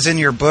because in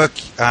your book,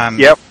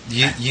 Yep.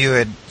 you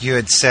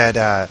had said...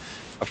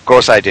 of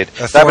course I did.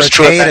 That was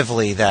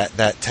authoritatively that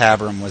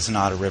Tabram was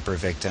not a Ripper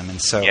victim,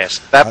 and so... Yes,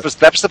 that was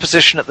the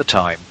position at the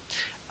time.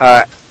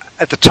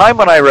 At the time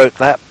when I wrote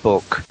that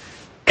book,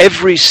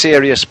 every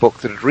serious book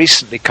that had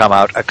recently come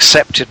out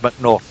accepted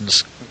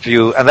McNaughton's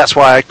view, and that's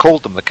why I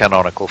called them the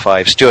canonical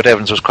 5. Stuart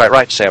Evans was quite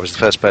right to say I was the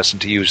first person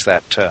to use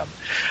that term.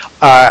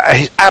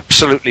 It's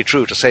absolutely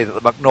true to say that the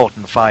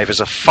McNaughton 5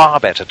 is a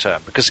far better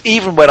term, because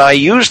even when I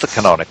used the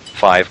canonical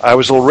 5, I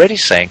was already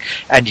saying,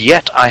 and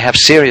yet I have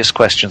serious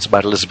questions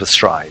about Elizabeth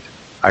Stride.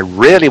 I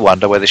really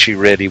wonder whether she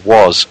really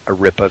was a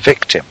Ripper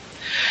victim.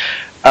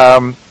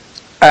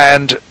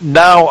 And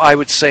now I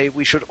would say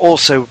we should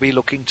also be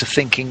looking to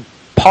thinking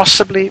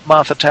possibly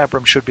Martha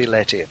Tabram should be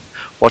let in.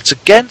 What's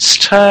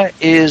against her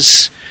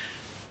is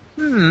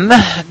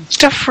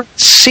different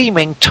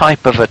seeming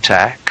type of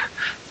attack,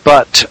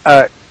 but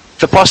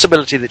the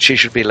possibility that she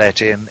should be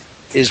let in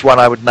is one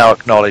I would now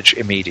acknowledge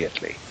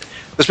immediately.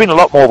 There's been a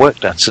lot more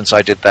work done since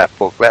I did that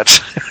book. That's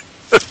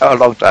a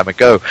long time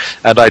ago,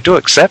 and I do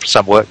accept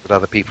some work that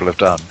other people have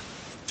done.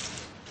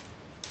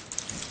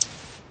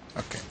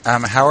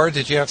 Howard,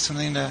 did you have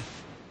something to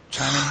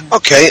chime in here?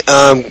 Okay,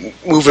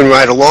 moving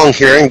right along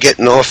here and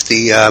getting off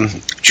the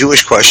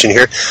Jewish question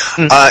here.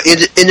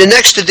 In the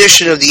next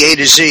edition of the A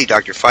to Z,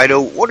 Dr.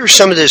 Fido, what are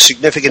some of the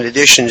significant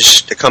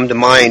additions that come to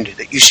mind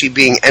that you see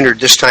being entered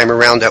this time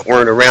around that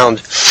weren't around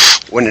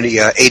when the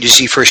A to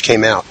Z first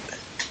came out?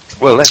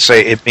 Well, let's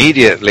say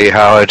immediately,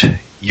 Howard,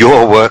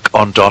 your work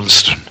on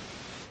Donston.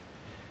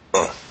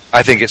 Oh.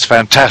 I think it's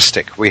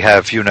fantastic. We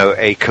have,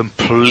 a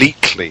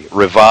completely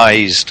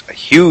revised,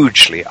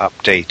 hugely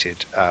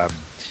updated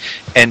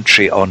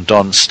entry on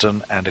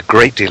Donston, and a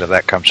great deal of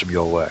that comes from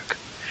your work.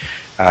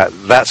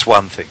 That's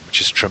one thing,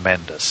 which is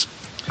tremendous.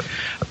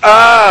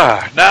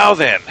 Now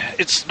then,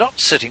 it's not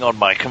sitting on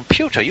my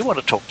computer. You want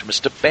to talk to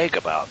Mr. Begg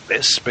about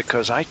this,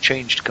 because I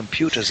changed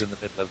computers in the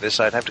middle of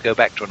this. I'd have to go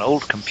back to an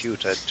old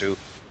computer to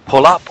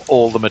pull up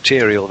all the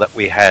material that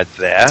we had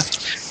there.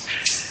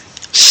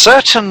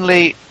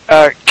 Certainly,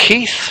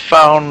 Keith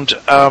found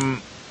a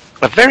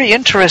very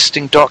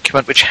interesting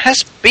document which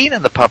has been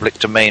in the public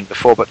domain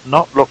before but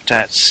not looked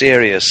at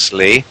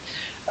seriously.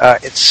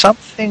 It's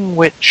something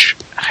which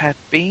had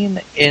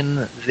been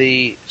in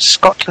the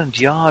Scotland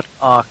Yard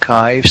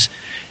archives,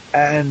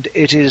 and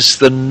it is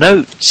the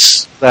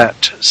notes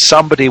that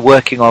somebody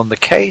working on the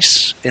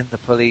case in the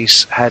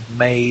police had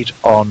made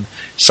on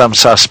some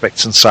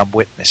suspects and some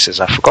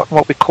witnesses. I've forgotten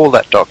what we call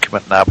that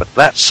document now, but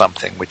that's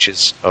something which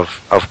is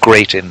of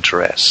great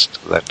interest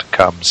that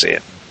comes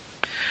in.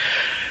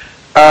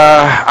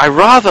 I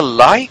rather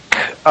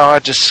like our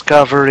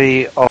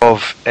discovery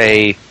of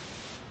a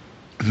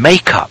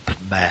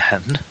makeup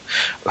man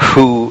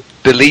who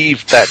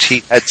believed that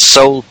he had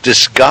sold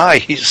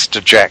disguise to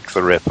Jack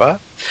the Ripper,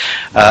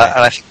 and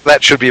I think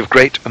that should be of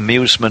great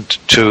amusement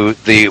to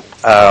that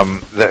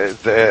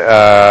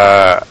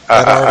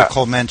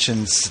article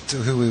mentions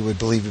who we would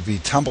believe would be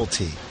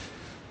Tumblety.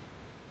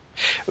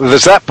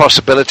 There's that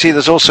possibility.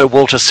 There's also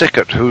Walter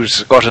Sickert,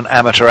 who's got an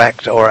amateur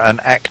act or an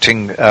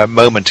acting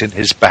moment in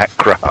his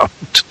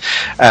background,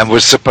 and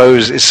is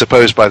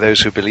supposed by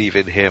those who believe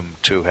in him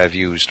to have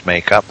used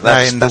makeup.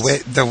 And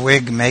the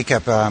wig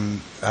makeup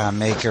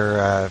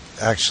maker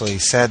actually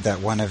said that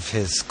one of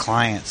his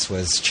clients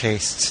was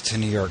chased to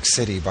New York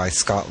City by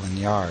Scotland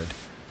Yard.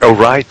 Oh,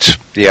 right.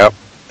 Yeah.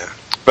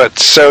 But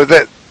so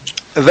that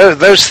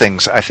those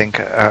things, I think,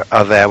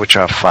 are there, which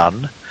are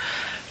fun.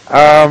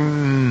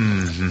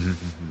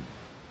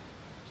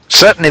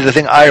 Certainly the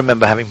thing I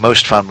remember having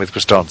most fun with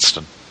was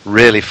Donston.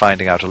 Really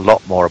finding out a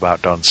lot more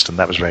about Donston.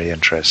 That was very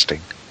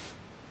interesting.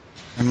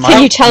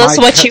 Can you tell us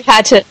what you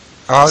had to...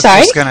 I was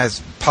just going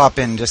to pop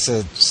in just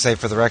to say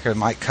for the record,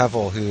 Mike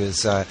Covell, who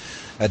is a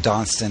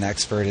Donston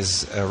expert,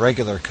 is a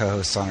regular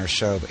co-host on our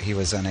show, but he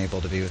was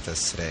unable to be with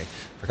us today.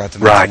 Forgot to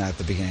mention that at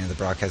the beginning of the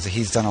broadcast.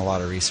 He's done a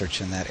lot of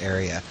research in that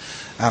area.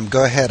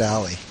 Go ahead,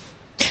 Allie.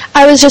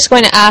 I was just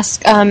going to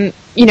ask,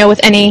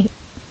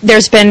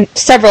 there's been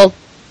several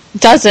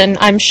dozen,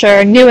 I'm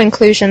sure, new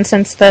inclusions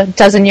since the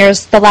dozen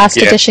years the last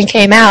edition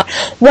came out.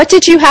 What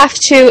did you have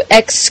to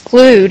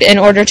exclude in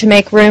order to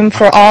make room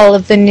for all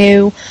of the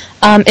new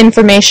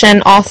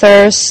information,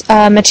 authors,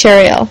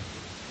 material?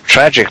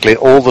 Tragically,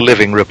 all the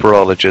living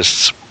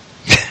ripperologists.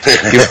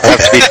 You have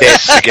to be dead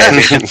to get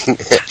in.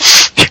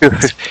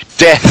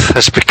 Death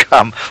has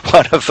become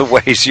one of the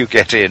ways you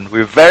get in.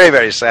 We're very,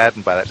 very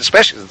saddened by that,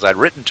 especially since I'd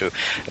written to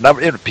a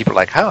number of people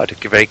like Howard,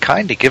 who very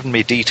kindly given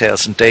me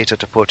details and data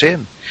to put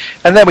in.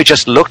 And then we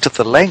just looked at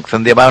the length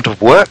and the amount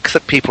of work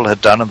that people had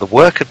done, and the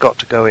work had got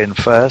to go in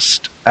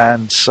first.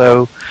 And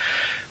so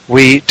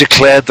we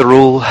declared the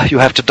rule, you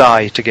have to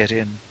die to get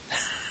in.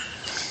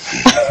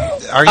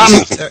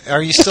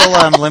 Are you still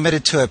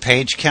limited to a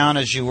page count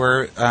as you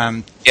were?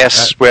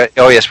 Yes, we're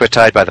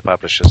tied by the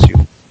publishers.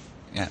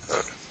 Yeah.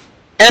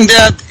 And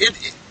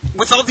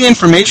with all the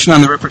information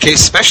on the Ripper case,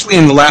 especially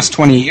in the last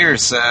 20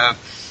 years, and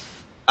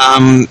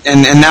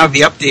now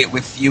the update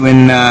with you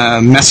and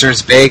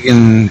Messrs. Begg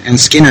and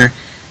Skinner,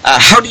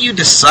 how do you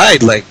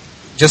decide,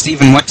 just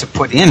even what to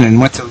put in and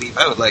what to leave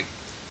out?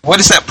 What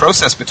is that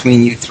process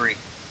between you three?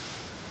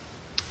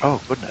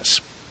 Oh, goodness.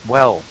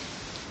 Well,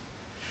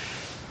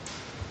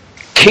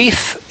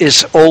 Keith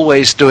is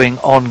always doing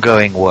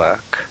ongoing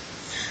work,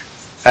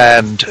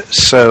 and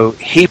so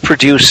he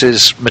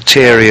produces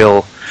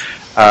material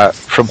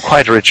from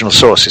quite original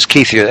sources.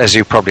 Keith, as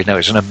you probably know,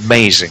 is an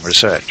amazing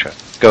researcher,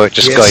 going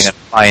and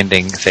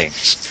finding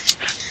things.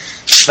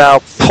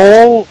 Now,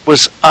 Paul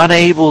was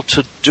unable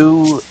to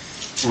do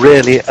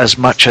really as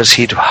much as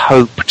he'd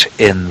hoped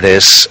in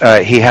this.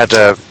 He had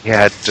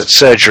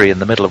surgery in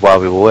the middle of while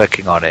we were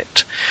working on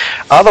it.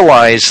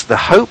 Otherwise, the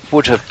hope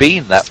would have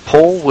been that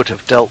Paul would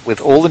have dealt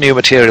with all the new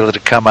material that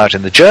had come out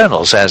in the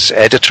journals. As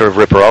editor of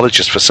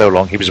Ripperologist for so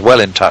long, he was well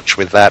in touch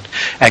with that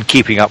and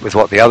keeping up with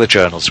what the other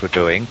journals were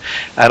doing.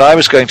 And I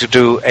was going to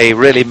do a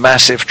really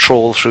massive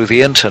trawl through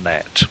the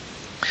internet.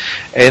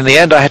 In the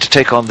end, I had to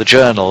take on the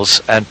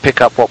journals and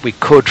pick up what we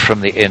could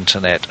from the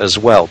internet as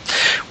well.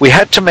 We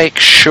had to make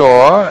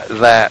sure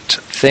that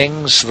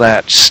things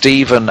that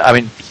Stephen's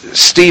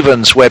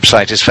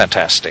website is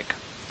fantastic.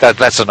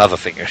 That's another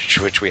thing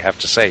which we have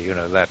to say,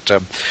 that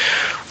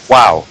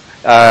Wow.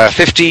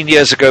 15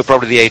 years ago,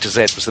 probably the A to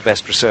Z was the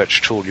best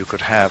research tool you could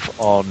have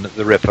on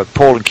the Ripper.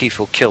 Paul and Keith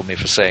will kill me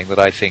for saying that.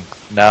 I think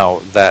now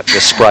that the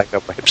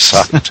Spriker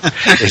website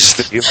is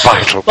the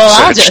vital Well,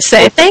 I'll research just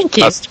say thank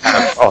you.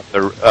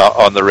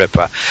 on the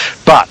Ripper.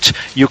 But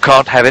you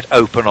can't have it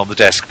open on the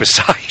desk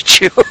beside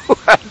you.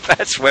 And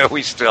that's where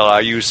we still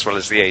are useful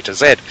as the A to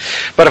Z.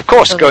 But of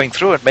course, going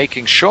through and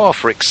making sure,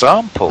 for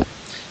example,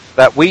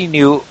 that we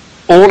knew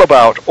all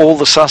about all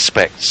the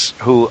suspects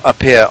who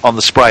appear on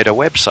the Sprider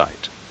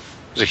website.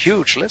 There's a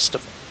huge list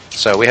of them.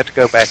 So we had to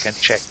go back and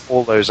check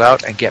all those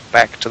out and get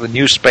back to the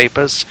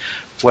newspapers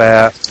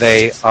where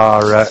they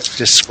are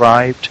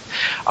described.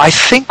 I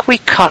think we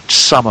cut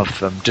some of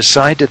them,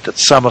 decided that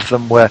some of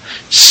them were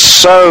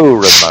so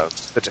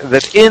remote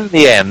that in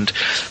the end,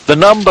 the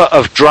number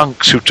of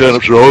drunks who turned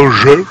up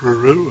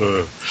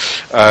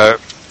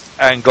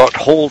and got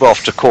hauled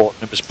off to court,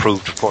 and it was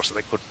proved, of course, that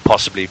they couldn't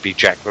possibly be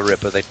Jack the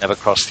Ripper. They'd never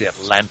crossed the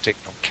Atlantic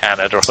from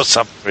Canada or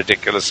something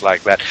ridiculous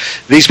like that.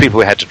 These people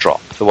we had to drop,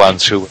 the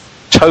ones who were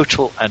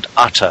total and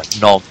utter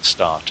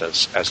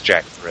non-starters as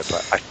Jack the Ripper.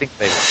 I think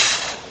they were.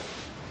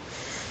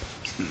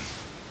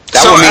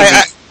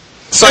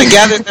 So I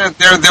gather that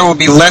there will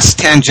be less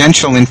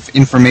tangential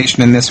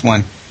information in this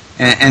one,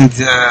 and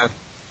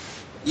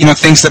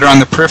things that are on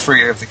the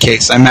periphery of the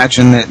case. I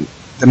imagine that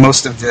the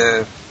most of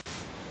the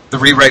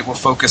rewrite will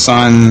focus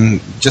on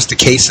just the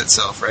case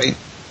itself, right?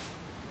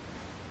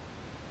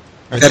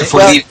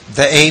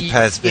 The ape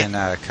has been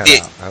cut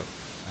out.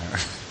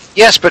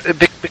 Yes, but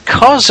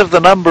because of the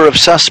number of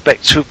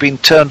suspects who've been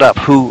turned up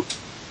who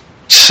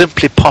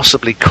simply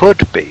possibly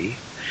could be,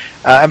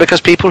 and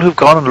because people who've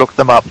gone and looked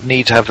them up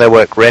need to have their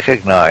work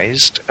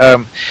recognized,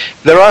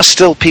 there are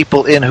still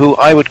people in who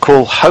I would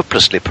call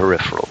hopelessly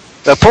peripheral.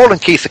 Paul and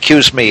Keith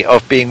accused me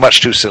of being much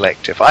too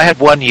selective. I had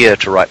 1 year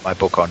to write my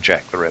book on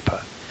Jack the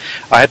Ripper.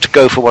 I had to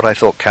go for what I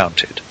thought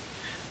counted.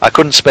 I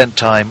couldn't spend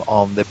time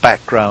on the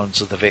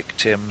backgrounds of the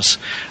victims.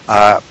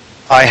 I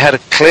had a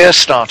clear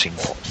starting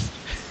point.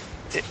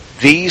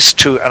 These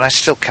two, and I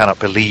still cannot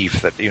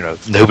believe that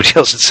nobody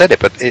else had said it,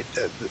 but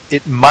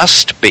it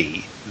must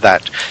be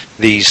that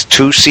these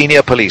two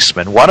senior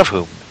policemen, one of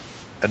whom,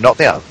 and not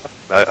the other,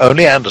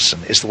 only Anderson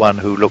is the one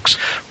who looks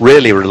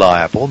really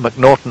reliable.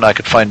 McNaughton, I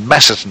could find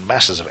masses and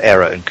masses of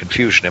error and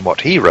confusion in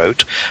what he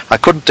wrote. I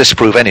couldn't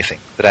disprove anything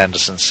that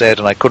Anderson said,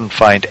 and I couldn't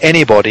find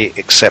anybody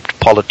except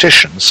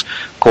politicians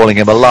calling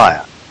him a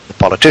liar. The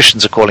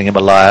politicians are calling him a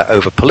liar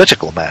over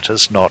political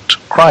matters, not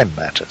crime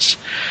matters.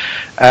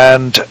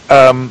 And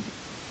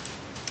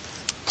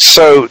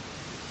so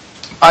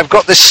I've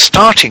got this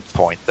starting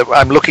point that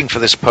I'm looking for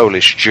this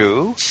Polish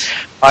Jew.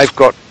 I've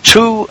got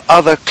two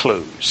other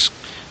clues.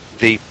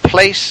 The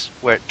place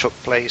where it took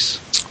place,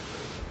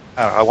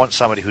 I want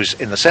somebody who's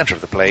in the center of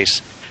the place,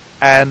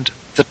 and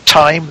the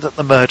time that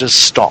the murders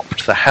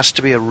stopped. There has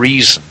to be a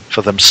reason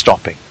for them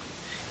stopping.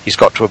 He's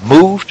got to have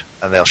moved,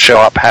 and they'll show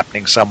up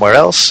happening somewhere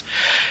else.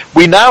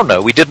 We now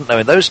know, we didn't know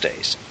in those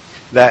days,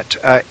 that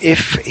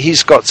if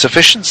he's got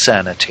sufficient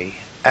sanity,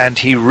 and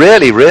he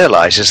really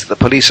realizes that the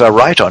police are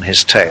right on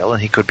his tail,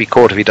 and he could be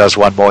caught if he does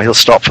one more, he'll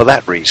stop for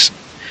that reason.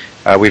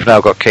 We've now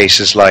got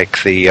cases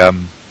like the...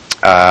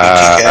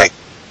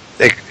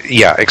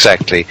 yeah,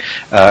 exactly.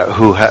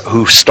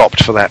 Who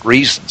stopped for that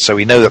reason. So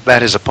we know that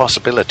that is a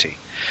possibility.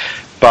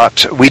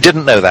 But we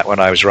didn't know that when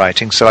I was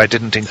writing, so I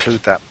didn't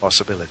include that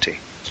possibility.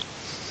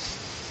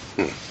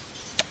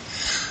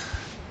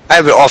 I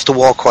have an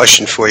off-the-wall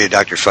question for you,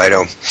 Dr.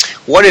 Fido.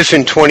 What if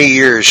in 20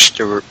 years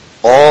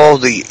all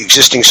the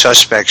existing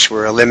suspects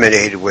were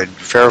eliminated with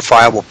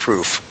verifiable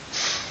proof?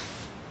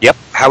 Yep.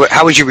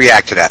 How would you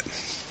react to that?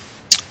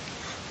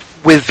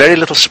 With very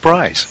little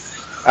surprise.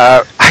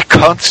 I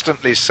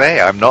constantly say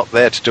I'm not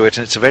there to do it,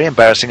 and it's a very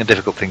embarrassing and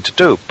difficult thing to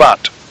do.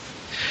 But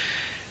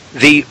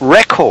the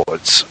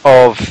records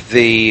of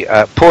the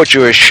poor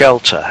Jewish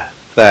shelter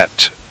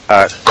that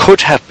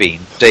could have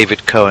been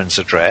David Cohen's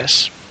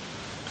address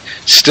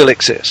still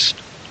exist.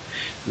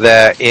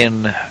 They're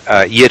in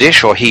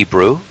Yiddish or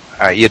Hebrew,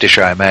 Yiddish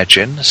I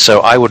imagine, so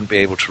I wouldn't be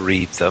able to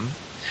read them.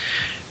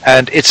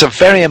 And it's a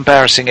very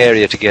embarrassing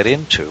area to get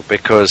into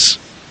because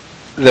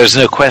there's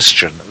no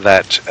question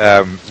that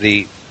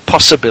the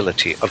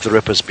possibility of the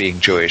Rippers being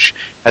Jewish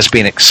has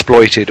been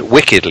exploited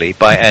wickedly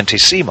by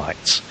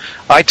anti-Semites.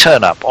 I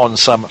turn up on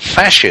some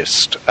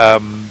fascist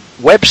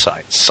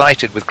websites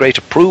cited with great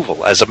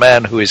approval as a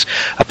man who is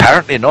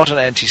apparently not an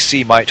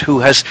anti-Semite who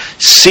has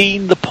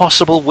seen the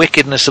possible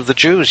wickedness of the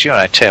Jews.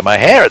 I tear my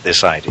hair at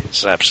this idea.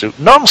 It's absolute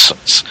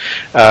nonsense.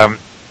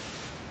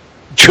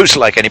 Jews are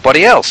like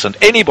anybody else, and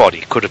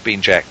anybody could have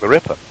been Jack the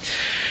Ripper.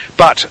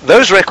 But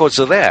those records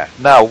are there.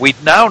 Now, we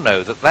now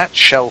know that that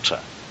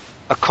shelter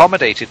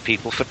accommodated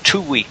people for 2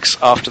 weeks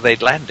after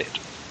they'd landed.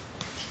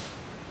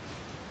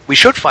 We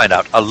should find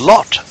out a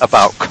lot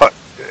about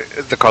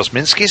the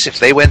Kosminskis, if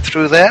they went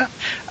through there,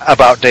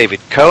 about David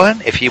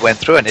Cohen, if he went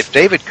through, and if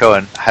David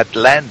Cohen had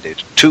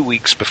landed 2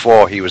 weeks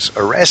before he was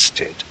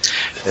arrested,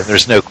 then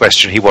there's no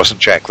question he wasn't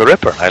Jack the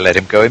Ripper, and I let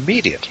him go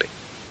immediately.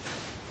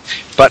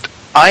 But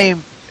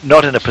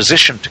not in a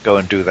position to go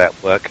and do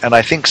that work, and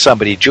I think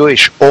somebody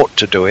Jewish ought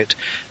to do it,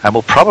 and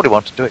will probably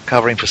want to do it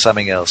covering for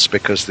something else,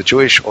 because the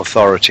Jewish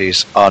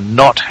authorities are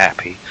not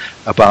happy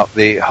about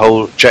the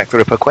whole Jack the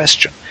Ripper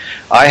question.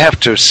 I have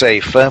to say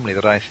firmly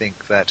that I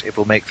think that it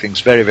will make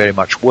things very, very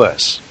much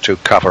worse to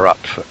cover up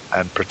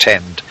and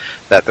pretend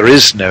that there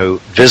is no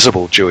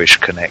visible Jewish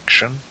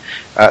connection.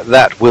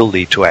 That will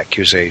lead to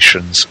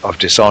accusations of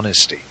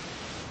dishonesty.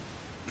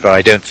 But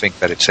I don't think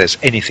that it says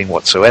anything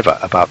whatsoever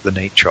about the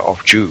nature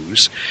of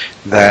Jews,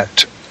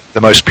 that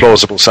the most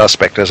plausible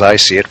suspect, as I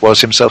see it,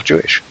 was himself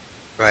Jewish.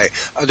 Right.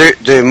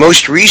 The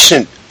most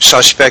recent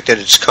suspect that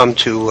it's come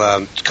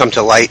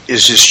to light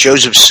is this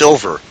Joseph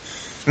Silver.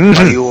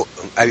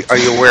 Mm-hmm. Are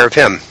you aware of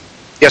him?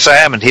 Yes, I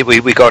am, and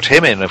we got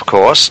him in, of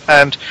course,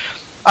 and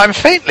I'm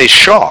faintly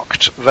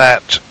shocked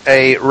that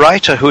a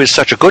writer who is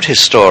such a good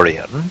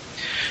historian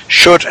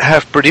should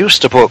have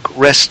produced a book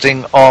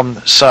resting on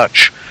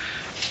such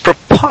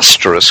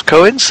preposterous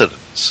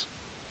coincidence,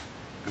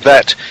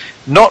 that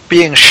not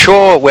being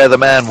sure where the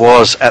man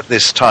was at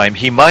this time,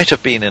 he might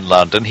have been in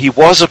London, he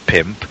was a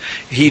pimp,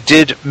 he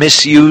did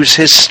misuse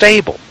his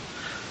stable.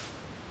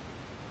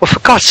 Well, for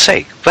God's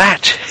sake,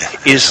 that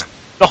is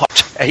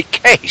not a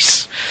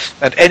case,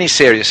 and any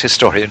serious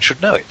historian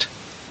should know it.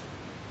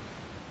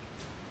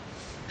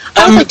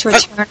 I would like to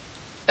return.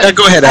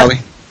 Go ahead, Ali.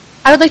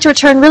 I would like to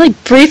return really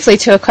briefly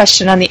to a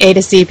question on the A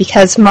to Z,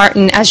 because,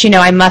 Martin, as you know,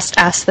 I must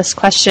ask this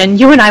question.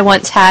 You and I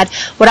once had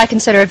what I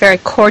consider a very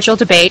cordial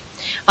debate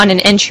on an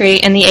entry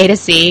in the A to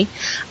Z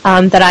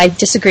that I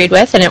disagreed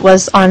with, and it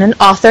was on an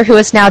author who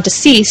is now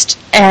deceased,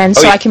 and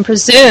so I can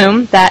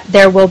presume that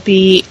there will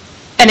be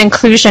an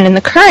inclusion in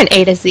the current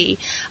A to Z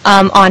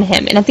on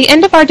him. And at the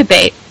end of our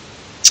debate,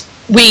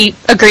 we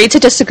agreed to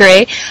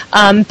disagree,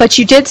 but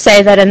you did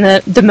say that in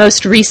the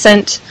most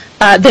recent,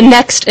 the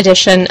next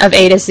edition of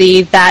A to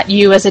Z, that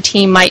you as a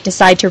team might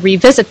decide to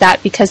revisit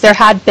that, because there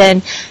had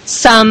been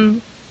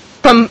some,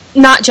 from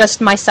not just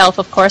myself,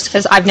 of course,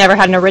 because I've never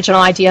had an original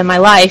idea in my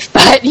life,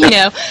 but,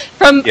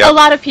 from a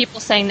lot of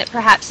people saying that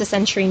perhaps this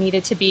entry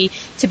needed to be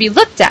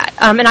looked at.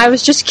 And I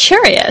was just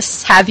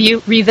curious, have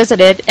you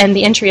revisited, and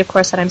the entry, of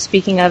course, that I'm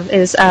speaking of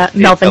is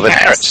Melvin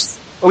Harris.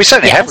 Well, we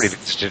certainly have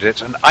revisited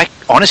it, and I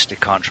honestly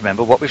can't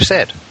remember what we've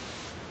said.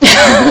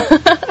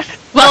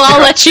 Well,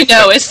 I'll let you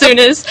know as soon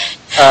as...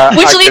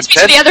 which leads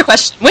me to the other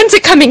question. When's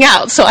it coming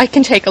out, so I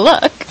can take a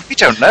look? We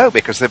don't know,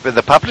 because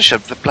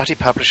the bloody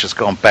publisher's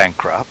gone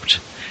bankrupt.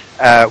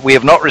 We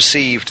have not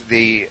received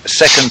the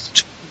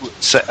second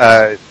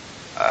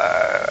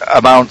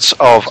amounts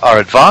of our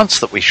advance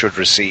that we should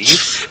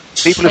receive.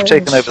 People who've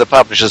taken over the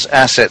publisher's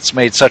assets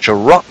made such a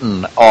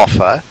rotten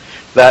offer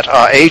that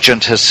our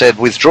agent has said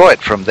withdraw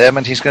it from them,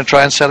 and he's going to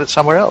try and sell it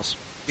somewhere else.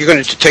 You're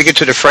going to take it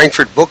to the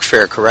Frankfurt Book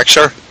Fair, correct,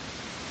 sir?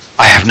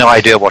 I have no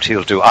idea what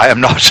he'll do. I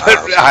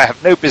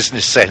have no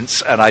business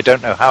sense, and I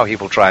don't know how he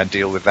will try and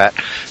deal with that,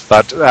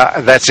 but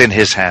that's in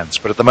his hands.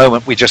 But at the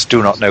moment, we just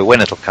do not know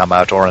when it'll come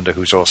out or under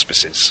whose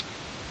auspices.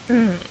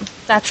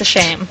 That's a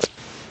shame.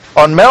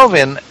 On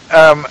Melvin,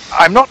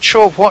 I'm not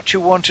sure what you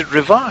wanted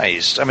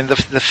revised. I mean, the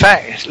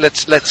fact,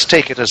 let's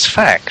take it as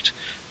fact,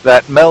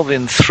 that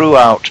Melvin threw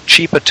out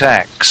cheap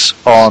attacks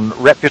on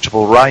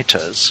reputable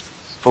writers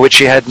for which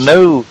he had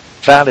no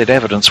valid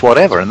evidence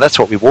whatever, and that's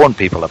what we warn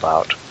people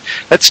about.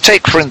 Let's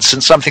take, for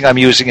instance, something I'm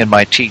using in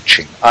my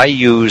teaching. I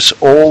use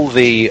all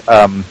the,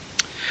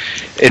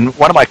 in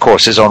one of my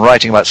courses on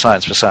writing about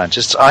science for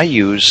scientists, I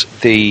use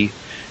the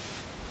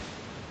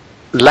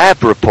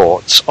lab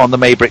reports on the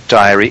Maybrick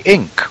Diary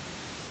Inc.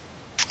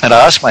 And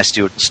I ask my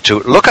students to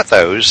look at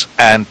those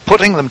and,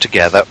 putting them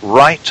together,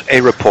 write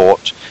a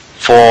report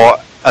for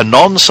a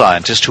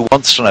non-scientist who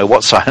wants to know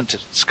what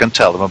scientists can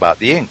tell them about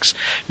the inks.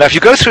 Now, if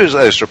you go through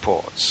those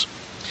reports,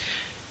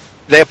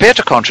 they appear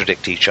to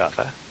contradict each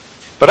other,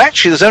 but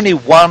actually there's only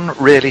one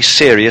really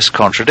serious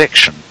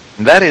contradiction,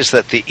 and that is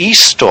that the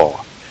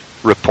Eastor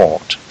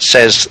report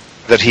says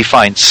that he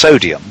finds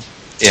sodium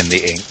in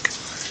the ink,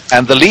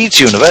 and the Leeds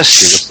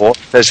University report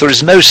says there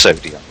is no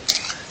sodium.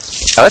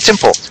 Now, that's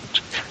important.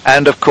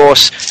 And, of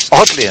course,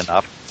 oddly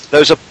enough,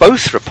 those are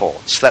both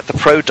reports that the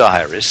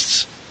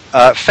pro-diarists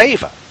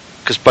favour,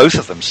 because both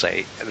of them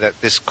say that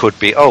this could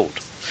be old.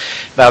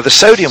 Now, the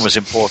sodium was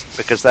important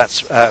because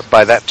that's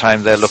by that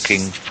time they're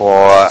looking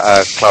for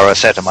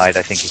chloroacetamide,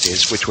 I think it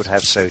is, which would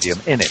have sodium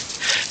in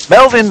it.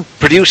 Melvin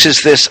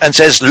produces this and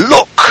says,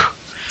 look,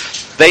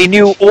 they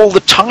knew all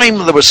the time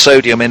there was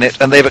sodium in it,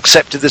 and they've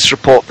accepted this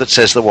report that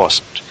says there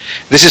wasn't.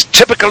 This is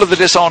typical of the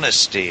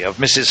dishonesty of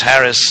Mrs.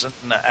 Harrison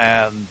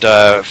and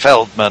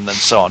Feldman and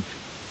so on.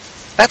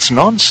 That's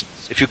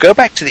nonsense. If you go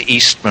back to the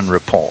Eastman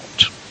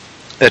report,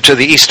 to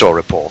the Eastor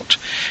report,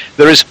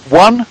 there is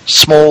one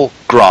small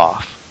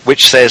graph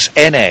which says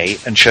NA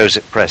and shows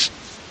it present.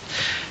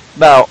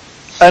 Now,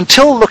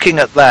 until looking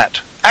at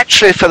that,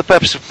 actually for the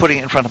purpose of putting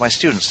it in front of my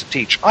students to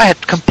teach, I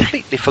had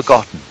completely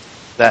forgotten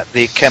that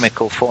the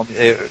chemical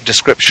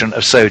description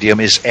of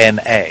sodium is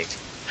Na.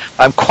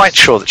 I'm quite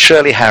sure that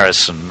Shirley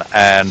Harrison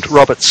and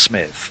Robert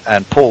Smith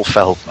and Paul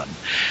Feldman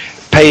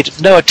paid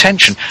no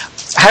attention.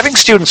 having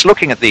students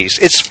looking at these,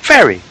 it's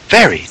very,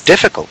 very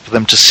difficult for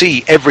them to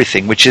see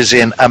everything which is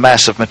in a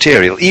mass of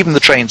material, even the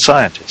trained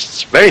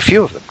scientists. Very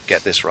few of them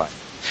get this right.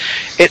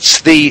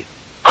 It's the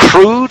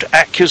crude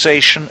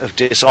accusation of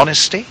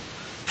dishonesty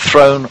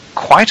thrown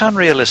quite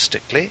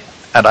unrealistically,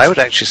 and I would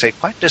actually say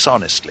quite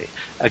dishonestly,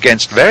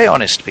 against very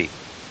honest people.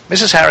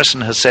 Mrs.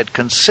 Harrison has said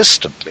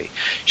consistently,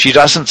 she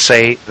doesn't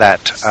say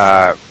that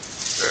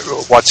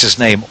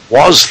what's-his-name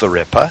was the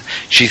Ripper.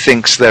 She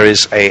thinks there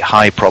is a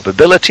high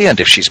probability, and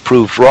if she's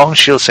proved wrong,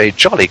 she'll say,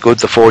 jolly good,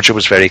 the forger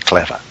was very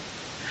clever.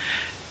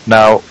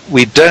 Now,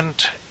 we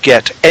don't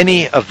get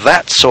any of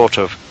that sort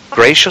of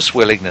gracious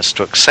willingness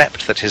to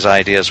accept that his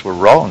ideas were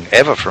wrong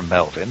ever from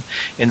Melvin.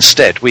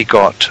 Instead, we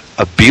got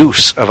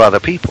abuse of other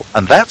people,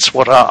 and that's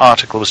what our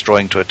article was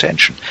drawing to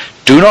attention.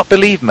 Do not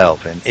believe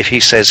Melvin if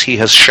he says he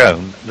has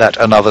shown that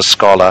another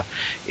scholar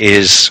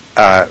is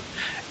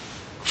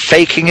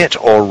faking it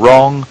or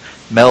wrong.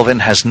 Melvin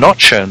has not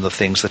shown the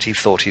things that he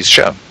thought he's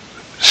shown.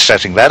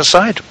 Setting that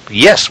aside,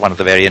 yes, one of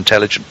the very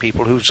intelligent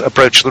people who's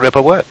approached the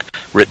Ripper work,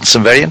 written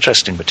some very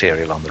interesting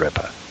material on the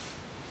Ripper.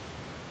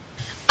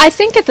 I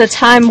think at the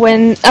time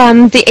when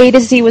the A to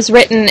Z was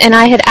written, and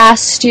I had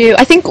asked you,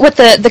 I think what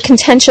the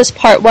contentious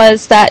part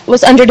was that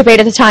was under debate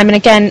at the time, and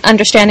again,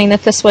 understanding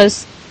that this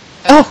was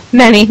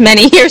many,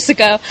 many years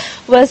ago,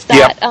 was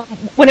that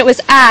when it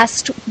was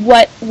asked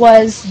what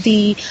was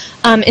the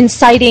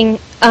inciting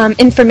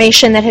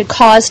information that had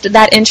caused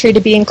that entry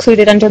to be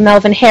included under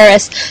Melvin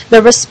Harris,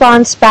 the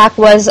response back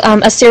was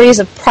a series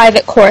of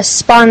private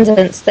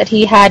correspondence that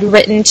he had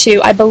written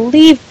to, I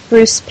believe,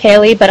 Bruce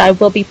Paley, but I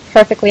will be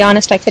perfectly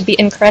honest, I could be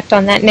incorrect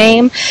on that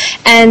name,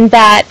 and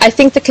that I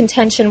think the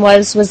contention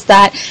was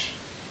that,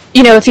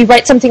 you know, if you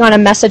write something on a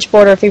message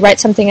board or if you write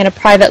something in a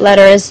private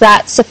letter, is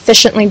that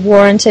sufficiently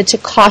warranted to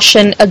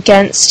caution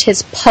against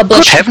his published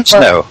work? Good heavens,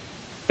 no.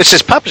 It's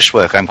his published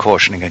work I'm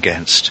cautioning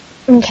against.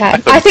 Okay.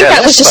 I think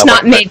that was just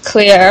not made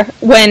clear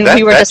when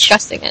we were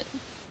discussing it.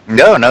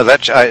 No,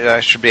 that I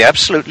should be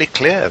absolutely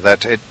clear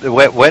that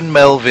when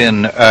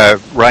Melvin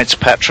writes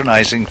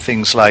patronizing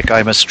things like,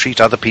 I must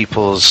treat other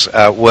people's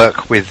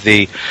work with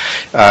the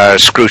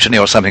scrutiny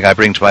or something I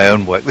bring to my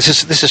own work,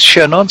 this is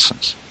sheer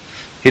nonsense.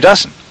 He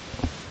doesn't.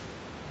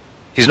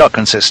 He's not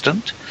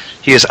consistent.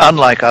 He is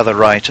unlike other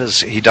writers.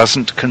 He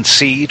doesn't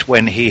concede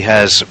when he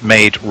has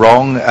made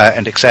wrong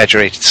and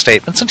exaggerated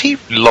statements, and he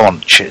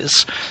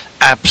launches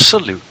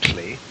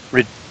absolutely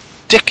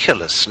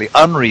ridiculously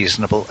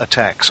unreasonable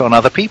attacks on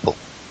other people.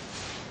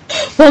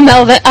 Well,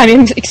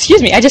 Melvin,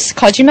 excuse me, I just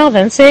called you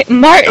Melvin. Say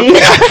Martin.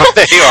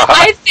 There you are.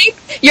 I think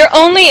you're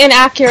only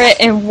inaccurate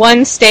in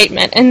one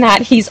statement, in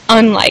that he's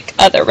unlike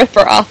other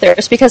Ripper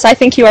authors, because I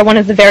think you are one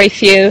of the very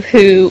few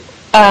who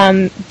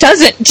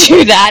doesn't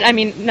do that. I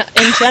mean,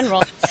 in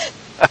general.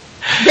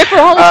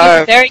 Ripperology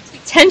is a very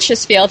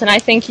contentious field, and I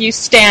think you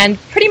stand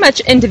pretty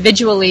much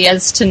individually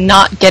as to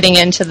not getting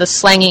into the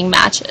slanging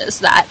matches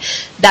that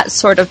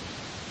sort of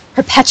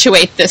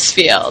perpetuate this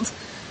field.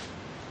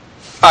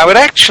 I would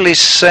actually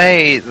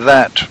say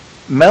that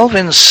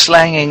Melvin's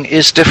slanging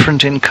is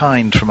different in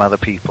kind from other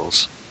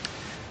people's.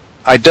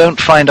 I don't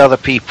find other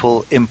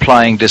people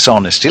implying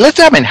dishonesty.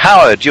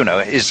 Howard,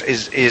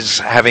 is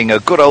having a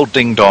good old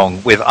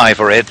ding-dong with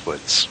Ivor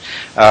Edwards,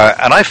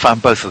 and I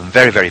found both of them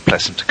very, very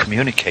pleasant to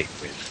communicate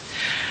with.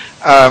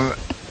 And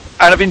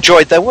I've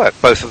enjoyed their work,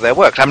 both of their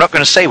work. I'm not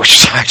going to say which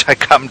side I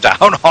come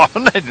down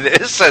on in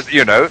this,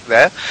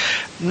 there.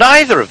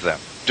 Neither of them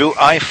do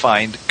I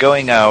find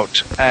going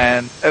out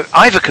and...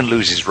 Ivor can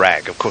lose his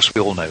rag, of course, we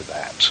all know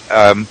that.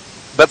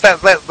 But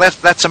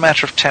that's a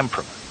matter of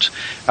temperament.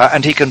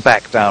 And he can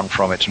back down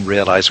from it and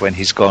realize when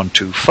he's gone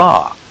too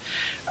far.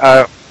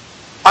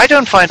 I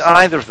don't find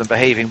either of them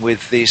behaving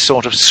with the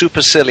sort of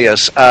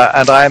supercilious,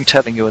 and I am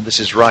telling you, and this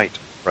is right,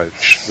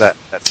 approach that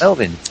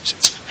Melvin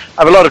uses.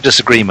 I have a lot of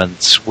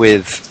disagreements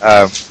with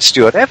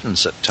Stuart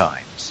Evans at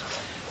times.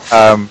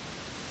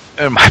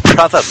 And my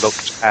brother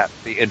looked at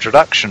the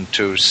introduction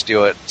to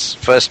Stuart's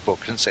first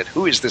book and said,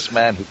 who is this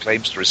man who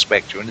claims to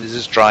respect you and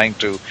is trying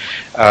to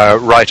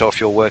write off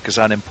your work as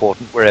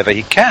unimportant wherever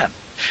he can?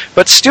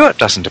 But Stuart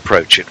doesn't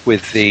approach it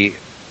with the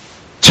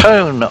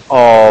tone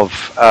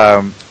of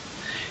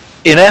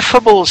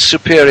ineffable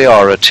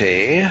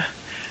superiority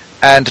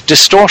and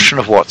distortion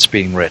of what's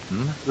being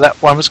written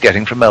that one was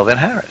getting from Melvin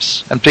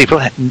Harris. And people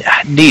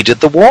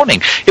needed the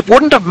warning. It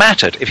wouldn't have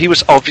mattered if he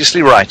was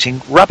obviously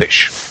writing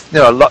rubbish.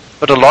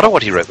 But a lot of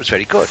what he wrote was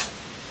very good.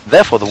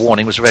 Therefore, the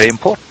warning was very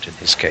important in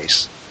his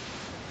case.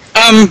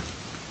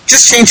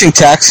 Just changing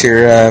tacks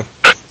here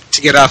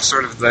to get off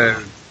sort of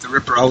the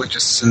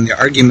Ripperologists and the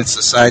arguments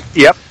aside.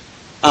 Yep.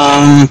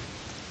 Yeah,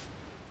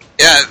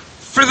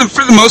 for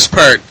the most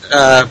part,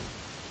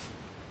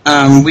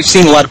 we've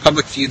seen a lot of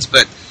public feuds,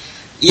 but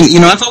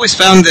I've always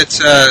found that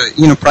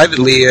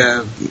privately,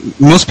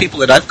 most people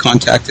that I've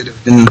contacted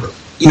have been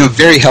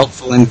very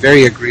helpful and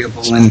very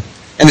agreeable, and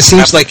it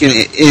seems like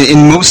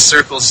in most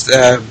circles,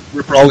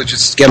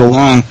 Ripperologists get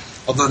along,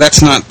 although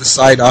that's not the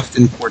side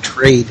often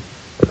portrayed.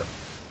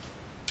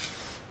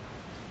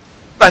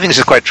 I think this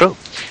is quite true.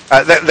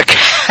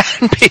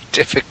 can be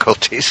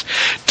difficulties.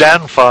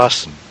 Dan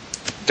Farson.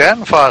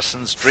 Dan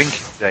Farson's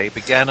drinking day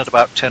began at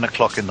about 10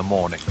 o'clock in the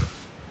morning.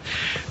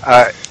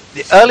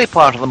 The early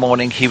part of the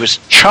morning, he was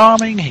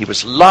charming, he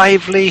was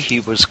lively, he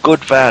was good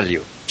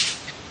value.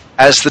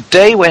 As the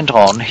day went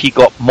on, he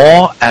got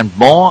more and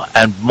more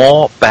and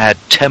more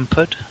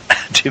bad-tempered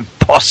and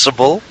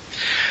impossible.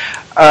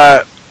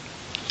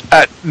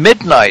 At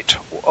midnight,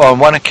 on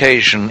one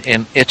occasion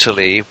in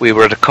Italy, we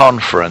were at a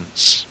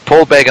conference.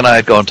 Paul Begg and I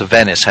had gone to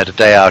Venice, had a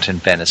day out in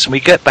Venice, and we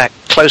get back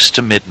close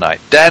to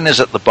midnight. Dan is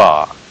at the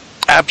bar,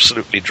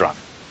 absolutely drunk.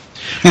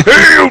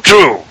 Hey, you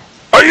two!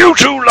 Are you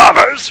two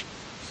lovers?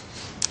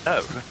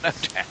 No,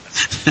 Dan.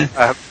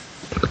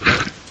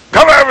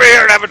 Come over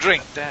here and have a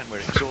drink. Dan,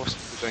 we're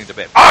exhausted. We're going to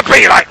bed. I'll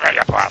be like that,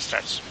 you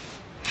bastards!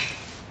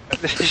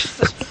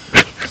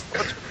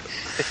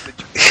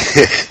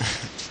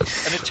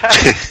 An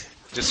Italian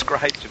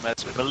described him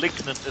as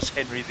malignant as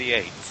Henry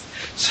VIII,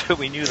 so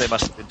we knew they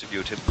must have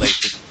interviewed him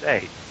late in the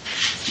day.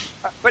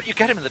 But you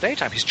get him in the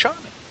daytime, he's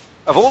charming.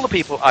 Of all the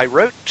people I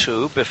wrote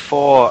to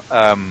before,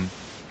 when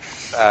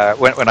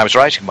I was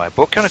writing my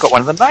book, I got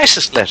one of the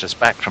nicest letters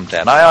back from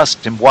Dan. I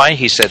asked him why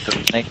he said the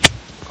name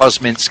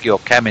Kosminski or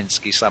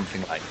Kaminsky,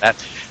 something like that,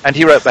 and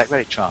he wrote back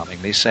very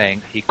charmingly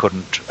saying he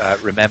couldn't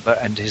remember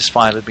and his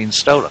file had been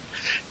stolen.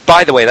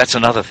 By the way, that's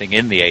another thing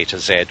in the A to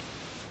Z.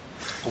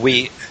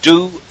 We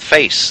do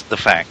face the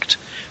fact,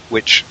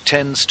 which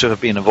tends to have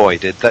been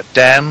avoided, that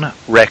Dan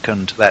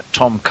reckoned that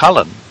Tom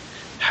Cullen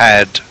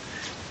had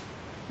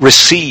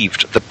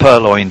received the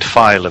purloined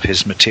file of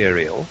his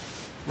material.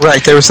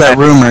 Right, there was that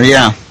rumor,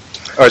 yeah.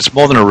 Or it's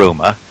more than a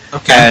rumor.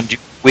 Okay. And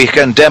we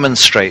can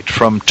demonstrate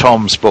from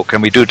Tom's book,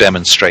 and we do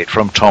demonstrate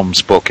from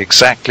Tom's book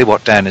exactly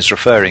what Dan is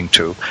referring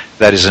to.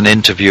 That is an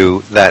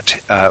interview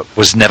that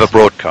was never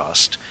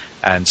broadcast,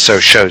 and so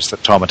shows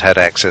that Tom had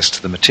access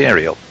to the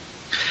material.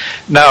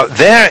 Now,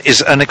 there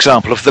is an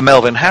example of the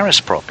Melvin Harris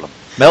problem.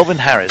 Melvin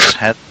Harris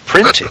had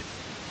printed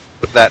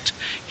that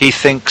he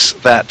thinks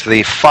that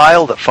the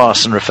file that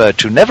Farson referred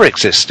to never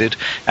existed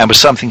and was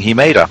something he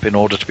made up in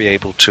order to be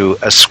able to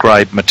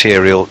ascribe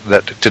material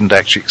that didn't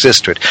actually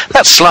exist to it.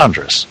 That's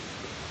slanderous.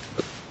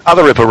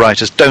 Other Ripper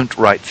writers don't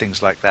write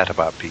things like that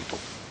about people.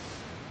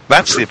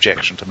 That's the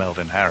objection to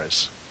Melvin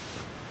Harris.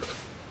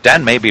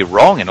 Dan may be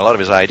wrong in a lot of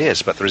his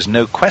ideas, but there is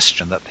no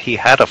question that he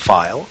had a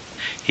file.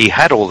 He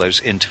had all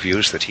those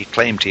interviews that he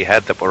claimed he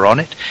had that were on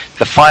it.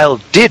 The file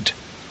did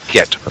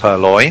get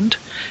purloined,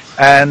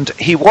 and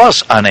he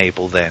was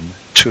unable then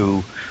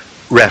to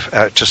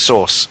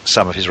source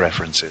some of his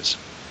references.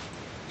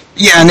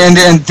 Yeah,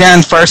 and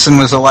Dan Farson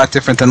was a lot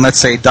different than, let's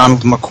say,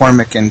 Donald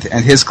McCormick and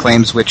his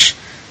claims, which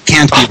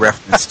can't be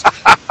referenced.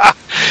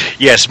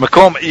 Yes,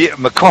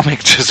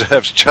 McCormick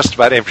deserves just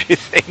about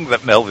everything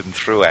that Melvin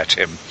threw at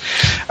him.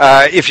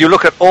 If you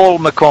look at all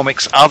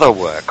McCormick's other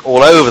work,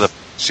 all over the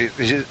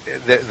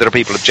there are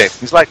people objecting.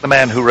 He's like the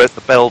man who wrote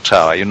The Bell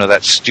Tower. You know,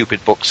 that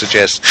stupid book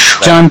suggests...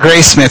 John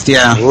Graysmith,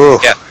 yeah. Ooh,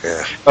 yeah.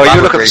 Oh,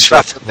 you look at the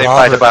stuff that they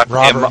write about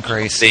Robert him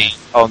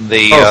on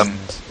the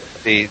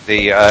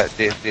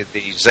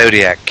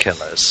Zodiac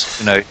killers.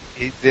 You know,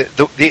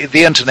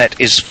 the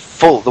internet is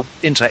full. The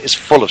internet is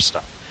full of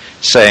stuff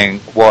saying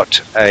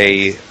what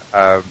a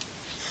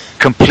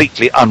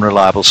completely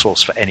unreliable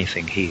source for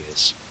anything he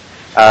is.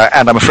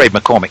 And I'm afraid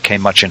McCormick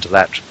came much into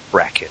that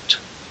bracket.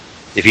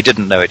 If he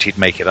didn't know it, he'd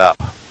make it up.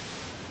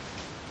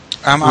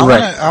 I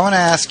want to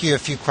ask you a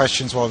few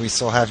questions while we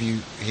still have you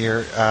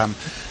here.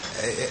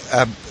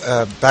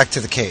 Back to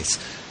the case.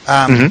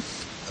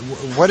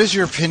 What is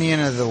your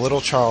opinion of the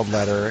Little Child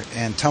letter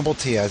and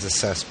Tumblety as a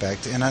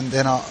suspect? And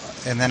then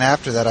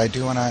after that, I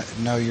do want to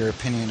know your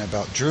opinion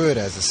about Druid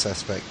as a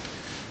suspect.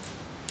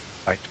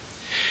 Right.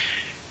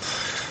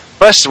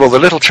 First of all, the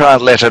Little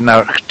Child letter.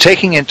 Now,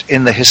 taking it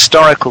in the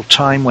historical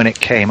time when it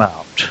came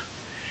out,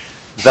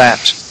 that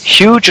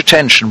huge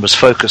attention was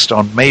focused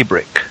on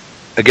Maybrick,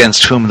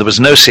 against whom there was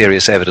no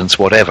serious evidence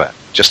whatever,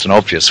 just an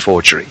obvious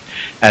forgery,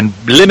 and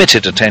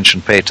limited attention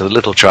paid to the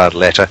Little Child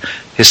letter,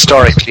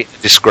 historically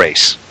a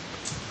disgrace.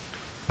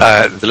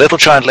 The Little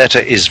Child letter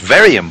is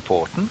very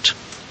important,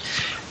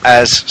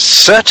 as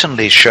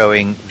certainly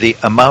showing the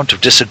amount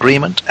of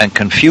disagreement and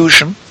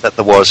confusion that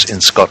there was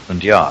in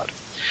Scotland Yard.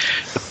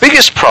 The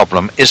biggest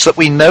problem is that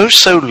we know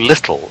so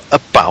little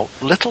about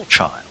Little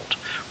Child.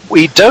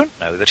 We don't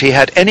know that he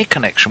had any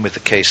connection with the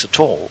case at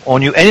all, or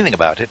knew anything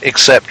about it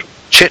except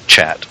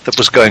chit-chat that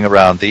was going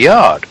around the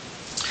yard.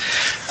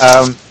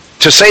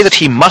 To say that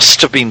he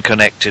must have been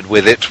connected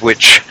with it,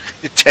 which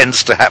it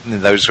tends to happen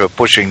in those who are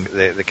pushing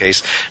the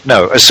case,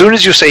 no. As soon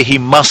as you say he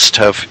must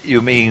have,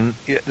 you mean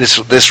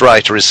this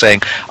writer is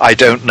saying, I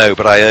don't know,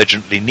 but I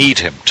urgently need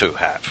him to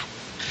have.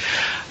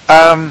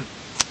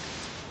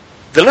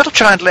 The Little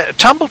Child letter,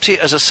 Tumblety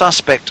as a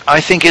suspect,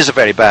 I think is a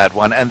very bad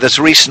one, and there's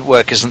recent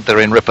work, isn't there,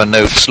 in Ripper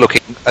Notes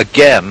looking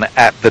again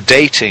at the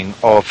dating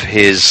of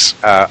his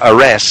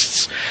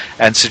arrests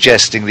and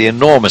suggesting the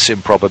enormous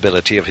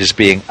improbability of his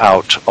being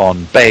out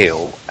on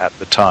bail at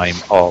the time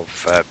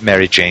of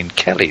Mary Jane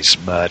Kelly's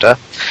murder.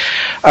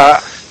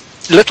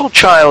 Little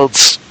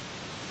Child's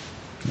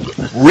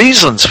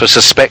reasons for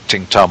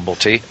suspecting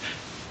Tumblety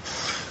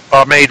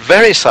are made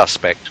very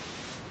suspect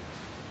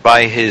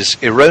by his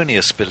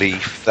erroneous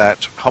belief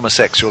that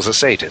homosexuals are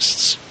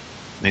sadists.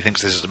 And he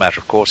thinks this is a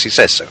matter of course. He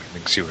says so. He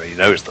thinks he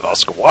knows that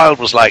Oscar Wilde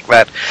was like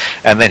that.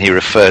 And then he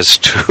refers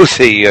to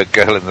the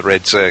girl in the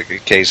red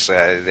case,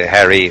 the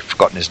Harry, I've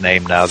forgotten his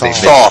name now.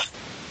 Thaw.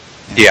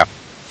 Yeah.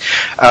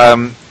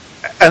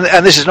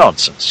 And this is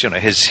nonsense. You know,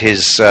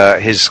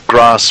 his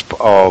grasp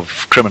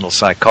of criminal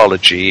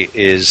psychology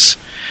is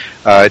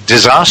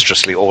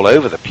disastrously all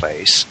over the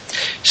place.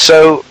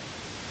 So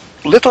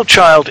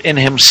Littlechild in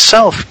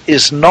himself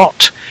is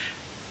not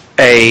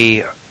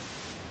a...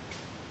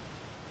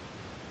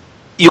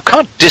 You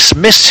can't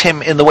dismiss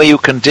him in the way you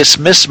can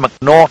dismiss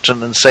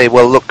Macnaghten and say,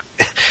 well, look,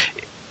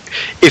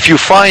 if you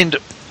find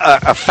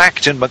a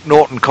fact in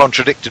Macnaghten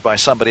contradicted by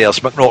somebody else,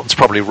 Macnaghten's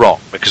probably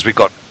wrong, because we've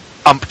got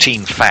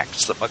umpteen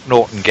facts that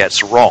Macnaghten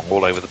gets wrong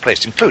all over the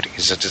place, including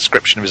his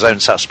description of his own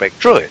suspect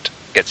Druitt.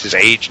 Gets his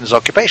age and his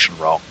occupation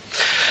wrong.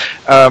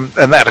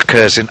 And that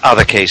occurs in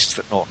other cases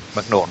that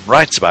Macnaghten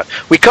writes about.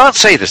 We can't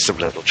say this of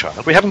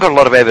Littlechild. We haven't got a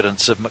lot of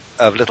evidence of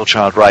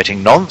Littlechild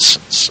writing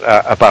nonsense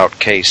about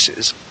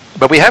cases,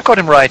 but we have got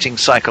him writing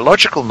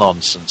psychological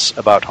nonsense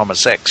about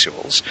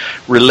homosexuals,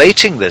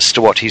 relating this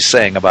to what he's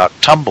saying about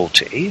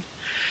Tumblety,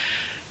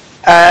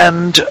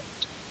 and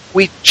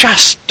we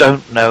just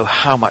don't know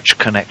how much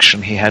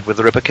connection he had with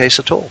the Ripper case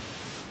at all.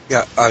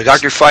 Yeah,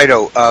 Dr.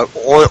 Fido,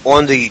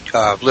 on the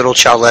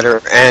Littlechild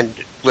letter and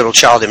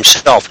Littlechild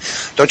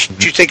himself, don't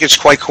you think it's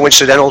quite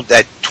coincidental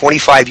that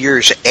 25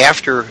 years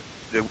after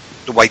the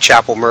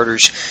Whitechapel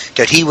murders,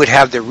 that he would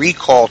have the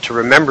recall to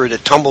remember that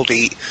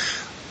Tumblety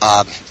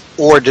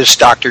or this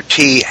Dr.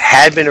 T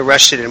had been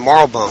arrested in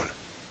Marylebone,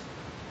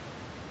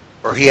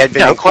 or he had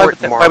been in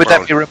court in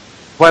Marylebone?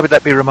 Why would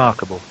that be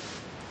remarkable?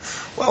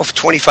 Well, for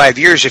 25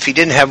 years, if he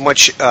didn't have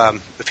much,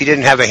 if he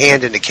didn't have a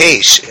hand in the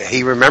case,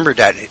 he remembered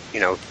that,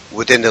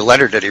 within the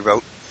letter that he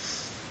wrote.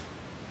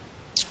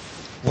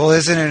 Well,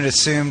 isn't it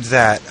assumed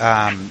that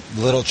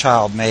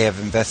Littlechild may have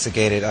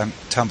investigated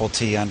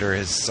Tumblety under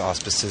his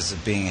auspices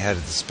of being head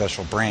of the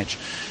special branch,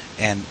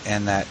 and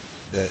that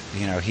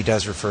he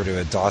does refer to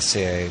a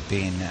dossier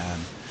being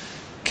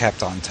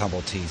kept on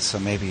Tumblety, so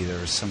maybe there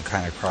was some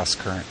kind of cross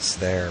currents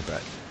there,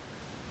 but.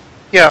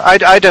 Yeah,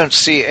 I don't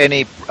see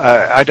any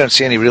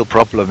real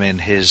problem in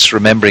his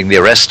remembering the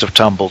arrest of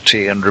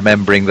Tumblety and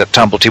remembering that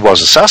Tumblety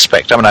was a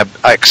suspect. I mean,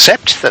 I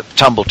accept that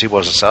Tumblety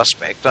was a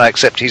suspect, and I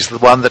accept he's the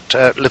one that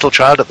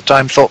Littlechild at the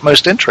time thought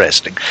most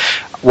interesting.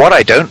 What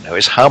I don't know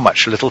is how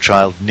much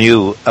Littlechild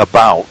knew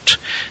about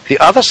the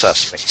other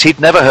suspects. He'd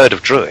never heard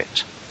of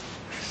Druitt.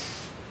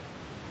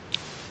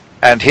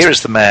 And here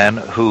is the man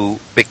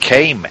who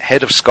became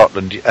head of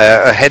Scotland,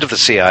 head of the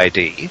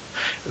CID,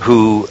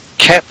 who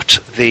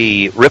kept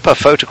the Ripper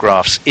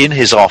photographs in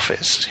his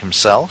office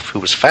himself, who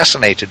was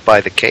fascinated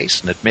by the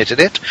case and admitted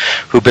it,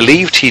 who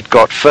believed he'd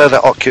got further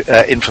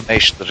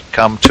information that had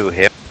come to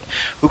him,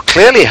 who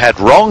clearly had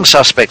wrong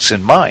suspects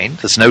in mind.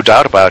 There's no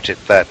doubt about it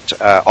that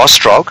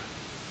Ostrog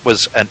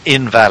was an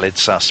invalid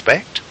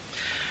suspect,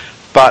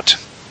 but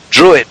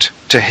Druitt,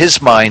 to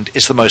his mind,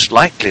 is the most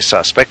likely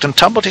suspect, and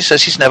Tumblety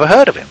says he's never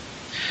heard of him.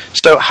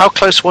 So how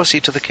close was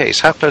he to the case?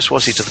 How close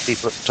was he to the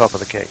people at the top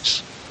of the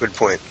case? Good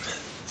point.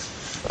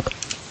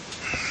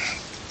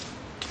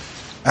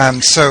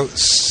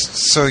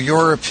 So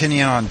your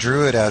opinion on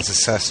Druitt as a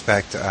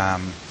suspect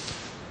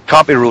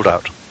can't be ruled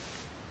out.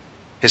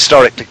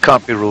 Historically,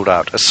 can't be ruled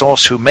out. A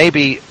source who may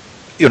be,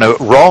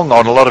 wrong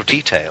on a lot of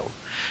detail,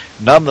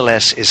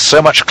 nonetheless is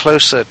so much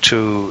closer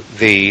to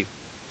the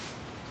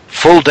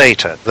full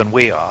data than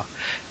we are.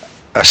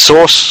 A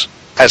source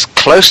as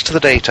close to the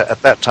data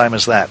at that time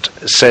as that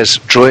says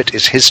Druitt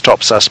is his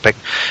top suspect.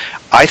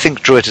 I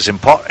think Druitt is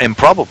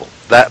improbable,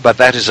 but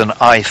that is an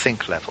I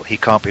think level. He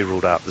can't be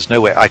ruled out. There's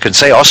no way. I can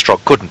say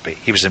Ostrog couldn't be.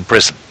 He was in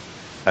prison.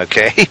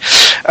 Okay?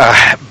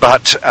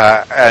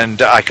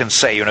 And I can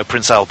say,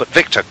 Prince Albert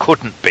Victor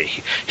couldn't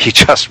be. He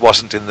just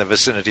wasn't in the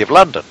vicinity of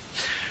London.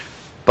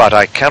 But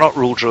I cannot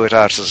rule Druitt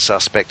out as a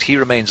suspect. He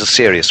remains a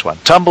serious one.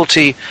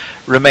 Tumblety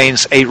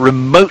remains a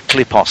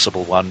remotely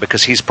possible one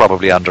because he's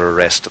probably under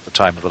arrest at the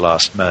time of the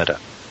last murder.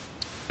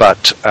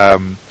 But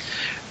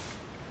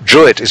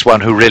Druitt is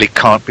one who really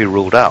can't be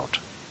ruled out,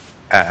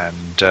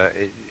 and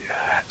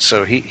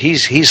so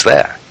he's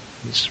there.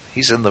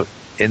 He's in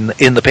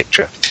the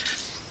picture.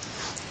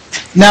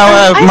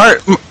 Now,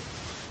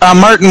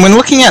 Martin, when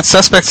looking at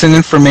suspects and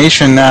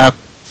information,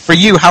 for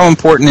you, how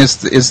important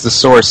is the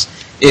source?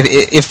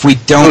 If we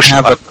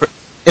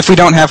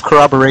don't have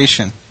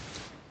corroboration,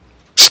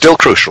 still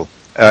crucial.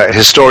 A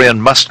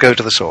historian must go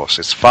to the source.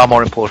 It's far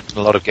more important than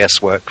a lot of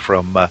guesswork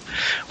from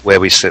where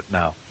we sit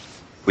now.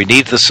 We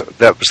need this.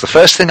 That was the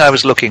first thing I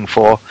was looking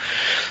for.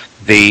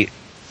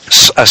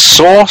 A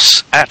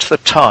source at the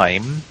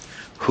time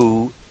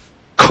who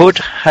could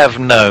have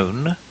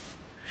known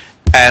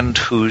and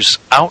whose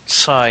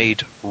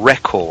outside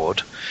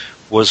record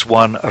was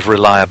one of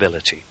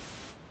reliability.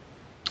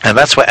 And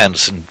that's where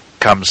Anderson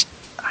comes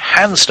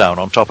hands down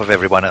on top of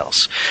everyone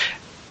else.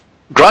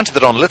 granted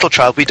that on Little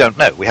Child we don't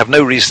know. We have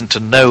no reason to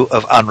know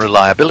of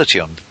unreliability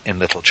in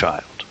Little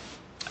Child.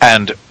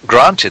 And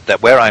granted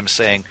that where I'm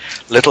saying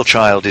Little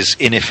Child is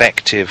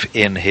ineffective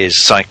in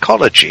his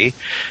psychology,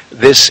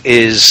 this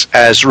is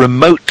as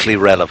remotely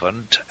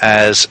relevant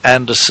as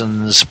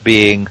Anderson's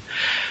being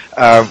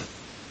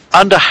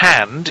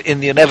underhand in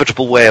the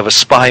inevitable way of a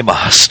spy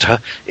master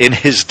in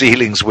his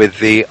dealings with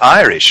the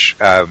Irish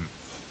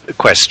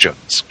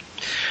questions.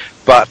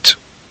 But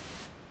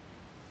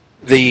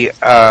the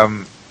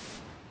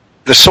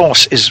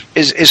source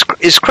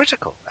is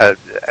critical.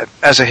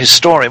 As a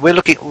historian,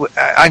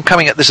 I'm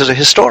coming at this as a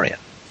historian.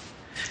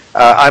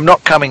 I'm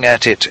not coming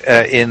at it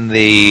in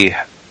the,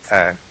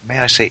 may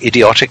I say,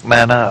 idiotic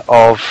manner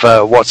of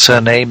what's her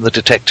name, the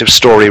detective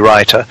story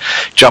writer,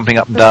 jumping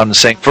up and down and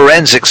saying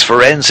forensics.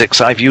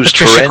 I've used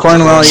Patricia forensics.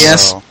 Cornwell,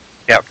 yes.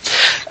 Yeah.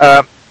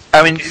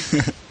 I mean,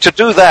 to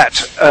do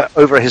that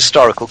over a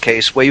historical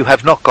case where you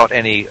have not got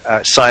any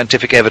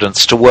scientific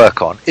evidence to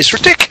work on is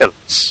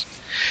ridiculous.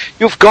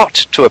 You've got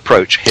to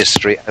approach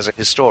history as a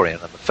historian,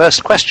 and the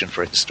first question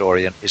for a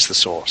historian is the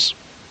source.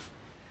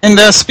 And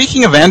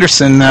speaking of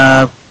Anderson,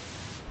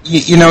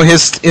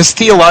 his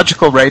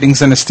theological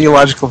writings and his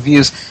theological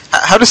views,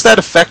 how does that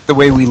affect the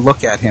way we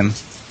look at him,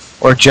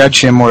 or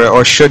judge him,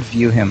 or should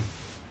view him?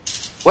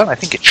 Well, I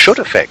think it should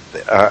affect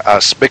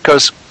us,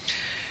 because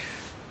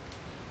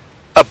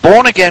a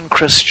born-again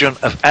Christian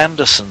of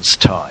Anderson's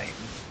time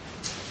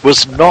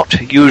was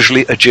not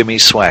usually a Jimmy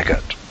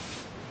Swaggart.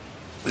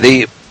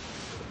 The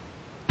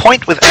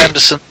point with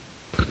Anderson,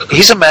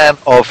 he's a man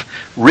of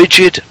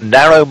rigid,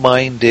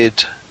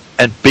 narrow-minded,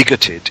 and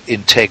bigoted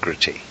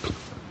integrity.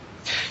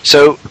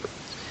 So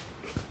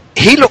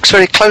he looks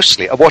very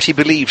closely at what he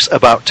believes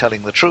about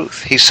telling the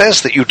truth. He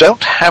says that you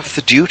don't have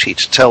the duty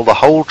to tell the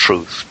whole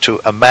truth to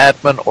a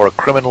madman or a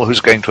criminal who's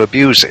going to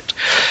abuse it.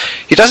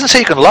 He doesn't say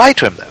you can lie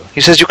to him, though.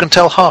 He says you can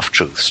tell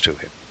half-truths to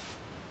him.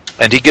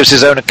 And he gives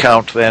his own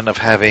account, then, of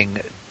having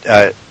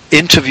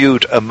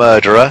interviewed a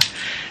murderer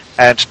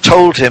and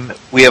told him,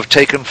 we have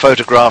taken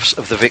photographs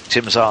of the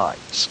victim's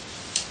eyes.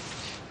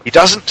 He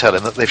doesn't tell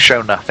him that they've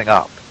shown nothing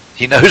up.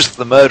 He knows that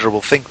the murderer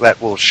will think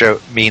that will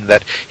mean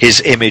that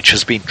his image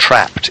has been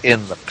trapped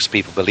in them, because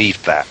people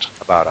believe that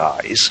about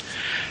eyes.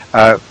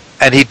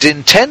 And he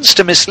intends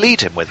to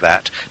mislead him with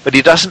that, but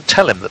he doesn't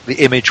tell him that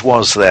the image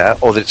was there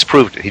or that it's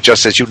proved it. He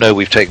just says,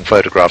 we've taken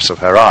photographs of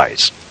her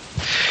eyes.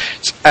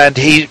 And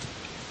he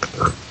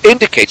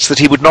indicates that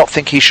he would not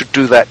think he should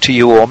do that to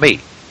you or me.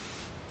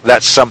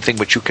 That's something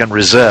which you can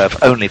reserve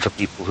only for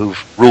people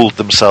who've ruled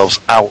themselves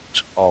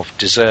out of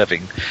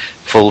deserving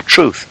full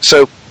truth.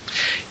 So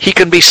he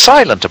can be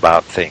silent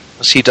about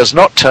things. He does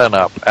not turn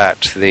up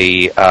at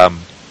the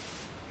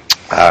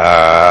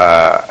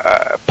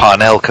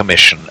Parnell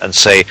Commission and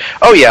say,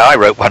 oh yeah, I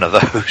wrote one of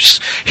those.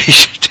 He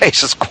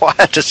stays as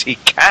quiet as he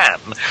can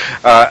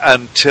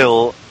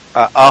until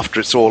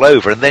after it's all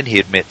over, and then he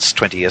admits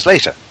 20 years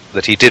later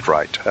that he did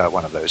write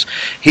one of those.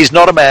 He's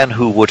not a man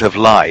who would have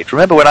lied.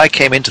 Remember, when I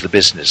came into the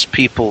business,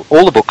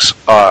 all the books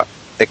are,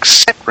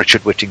 except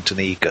Richard Whittington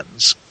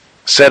Egan's,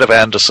 said of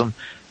Anderson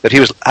that he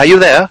was... Are you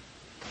there?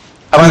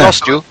 Have I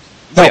lost you?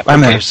 No,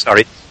 I'm there.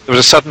 Sorry. There was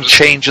a sudden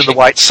change in the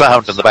white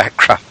sound in the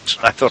background.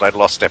 I thought I'd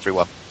lost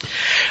everyone.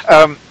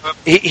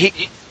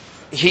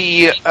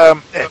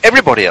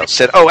 Everybody else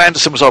said, oh,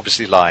 Anderson was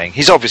obviously lying.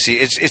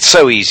 It's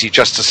so easy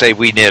just to say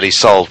we nearly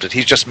solved it.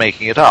 He's just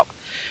making it up.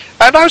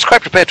 And I was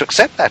quite prepared to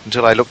accept that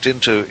until I looked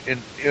into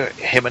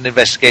him and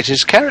investigated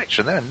his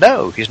character. And then,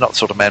 no, he's not the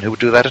sort of man who would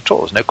do that at all.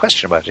 There's no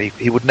question about it.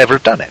 He would never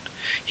have done it.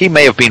 He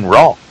may have been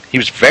wrong. He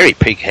was very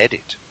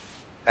pig-headed.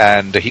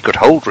 And he could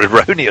hold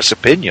erroneous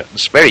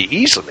opinions very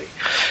easily.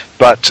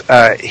 But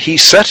he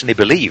certainly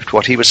believed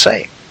what he was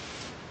saying.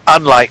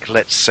 Unlike,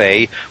 let's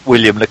say,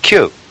 William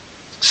LeQue,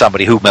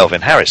 somebody who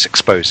Melvin Harris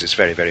exposes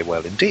very, very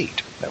well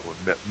indeed.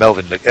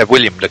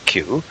 William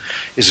LeQue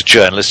is a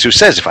journalist who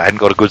says, if I hadn't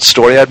got a good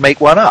story, I'd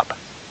make one up.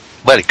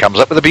 Well, he comes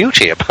up with a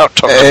beauty about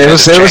Dr.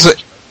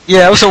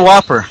 It was a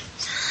whopper.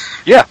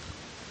 Yeah.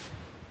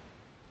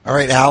 All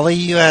right, Allie,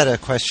 you had a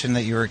question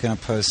that you were going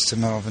to pose to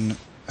Melvin.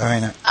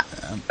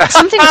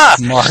 Something.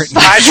 Martin,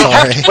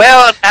 sorry.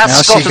 Well, now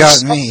she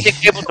got me. Being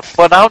able to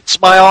pronounce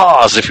my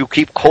R's if you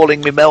keep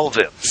calling me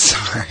Melvin.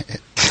 Sorry.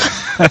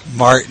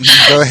 Martin,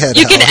 go ahead.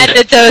 You can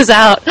edit those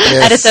out.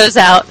 Yes. Edit those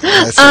out.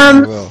 Yes, I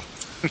will.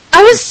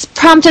 I was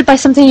prompted by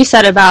something you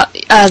said about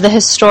the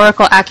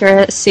historical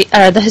accuracy,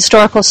 the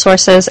historical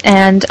sources,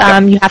 and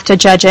you have to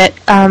judge it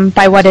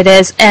by what it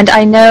is. And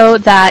I know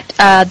that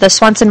the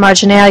Swanson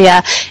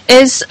marginalia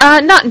is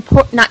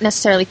not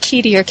necessarily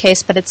key to your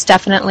case, but it's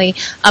definitely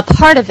a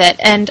part of it.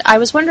 And I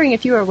was wondering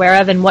if you were aware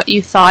of and what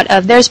you thought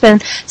of. There's been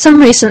some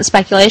recent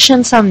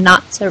speculation, some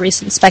not so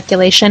recent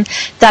speculation,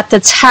 that the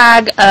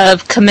tag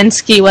of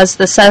Kaminsky was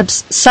the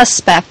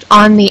suspect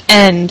on the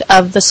end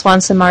of the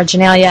Swanson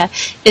marginalia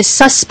is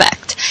suspect.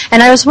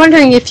 And I was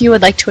wondering if you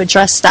would like to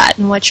address that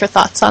and what your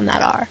thoughts on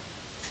that are.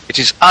 It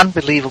is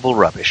unbelievable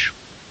rubbish.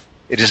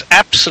 It is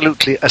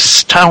absolutely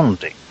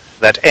astounding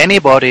that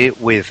anybody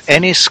with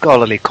any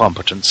scholarly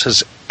competence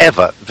has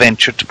ever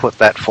ventured to put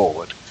that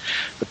forward.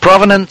 The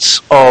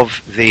provenance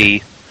of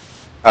the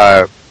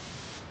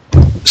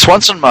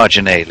Swanson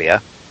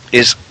marginalia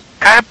is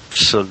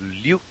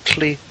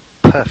absolutely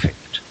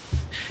perfect.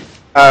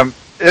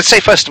 Let's say,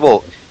 first of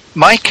all,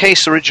 my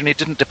case originally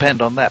didn't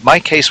depend on that. My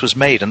case was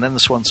made, and then the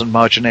Swanson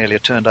marginalia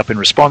turned up in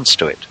response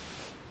to it.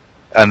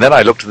 And then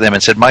I looked at them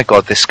and said, my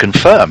God, this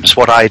confirms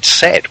what I'd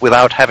said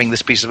without having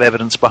this piece of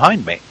evidence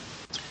behind me,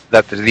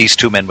 that these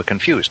two men were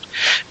confused.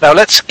 Now,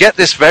 let's get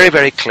this very,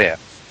 very clear.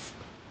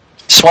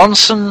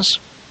 Swanson's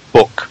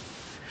book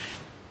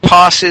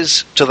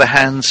passes to the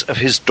hands of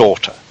his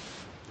daughter,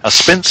 a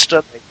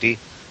spinster lady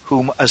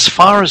whom, as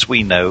far as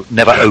we know,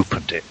 never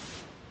opened it.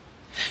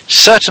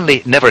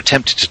 Certainly never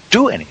attempted to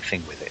do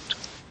anything with it.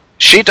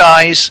 She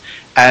dies,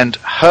 and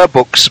her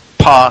books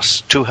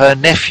pass to her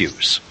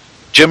nephews,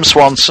 Jim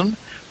Swanson,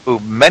 who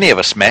many of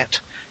us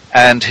met,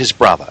 and his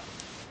brother.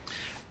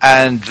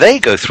 And they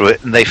go through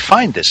it, and they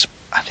find this,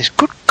 and this,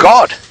 good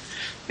God,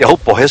 the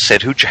old boy has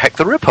said who Jack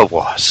the Ripper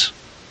was.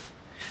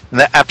 And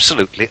they're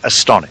absolutely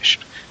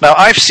astonished. Now,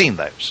 I've seen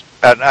those.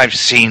 And I've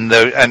seen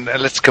those, and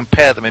let's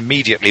compare them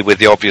immediately with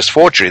the obvious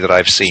forgery that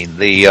I've seen.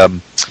 The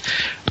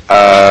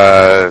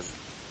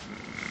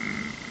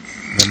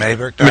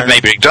Maybrick Diary?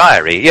 Maybrick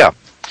Diary, yeah.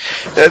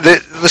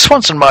 The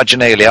Swanson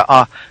marginalia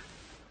are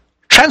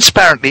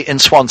transparently in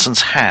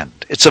Swanson's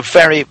hand. It's a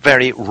very,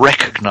 very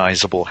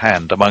recognizable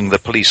hand among the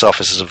police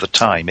officers of the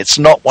time. It's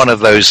not one of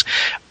those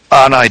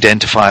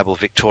unidentifiable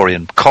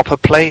Victorian copper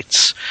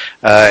plates.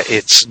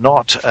 It's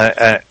not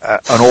an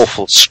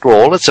awful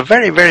scrawl. It's a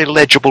very, very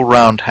legible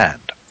round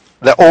hand.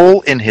 They're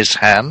all in his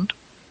hand.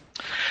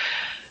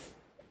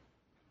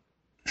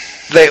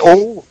 They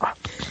all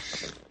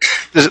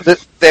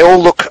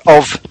look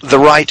of the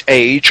right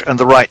age and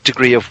the right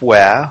degree of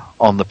wear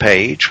on the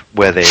page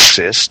where they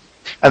exist.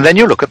 And then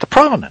you look at the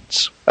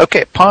provenance.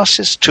 Okay, it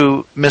passes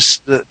to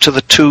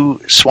the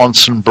two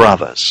Swanson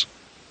brothers.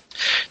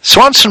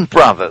 Swanson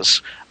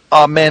brothers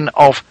are men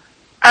of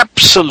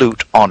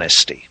absolute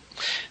honesty.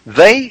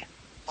 They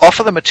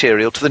offer the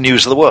material to the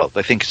News of the World.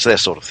 They think it's their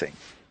sort of thing.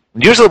 The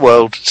News of the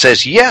World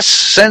says yes,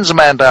 sends a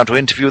man down to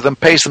interview them,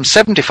 pays them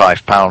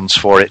 £75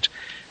 for it,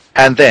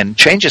 and then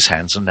changes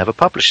hands and never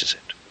publishes it.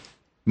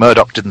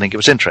 Murdoch didn't think it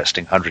was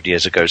interesting 100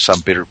 years ago,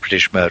 some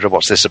British murderer.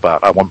 What's this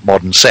about? I want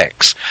modern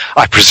sex,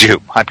 I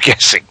presume. I'm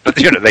guessing. But,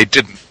 they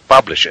didn't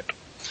publish it.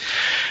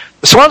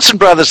 The Swanson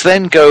brothers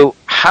then go,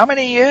 how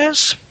many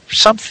years?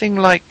 Something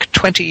like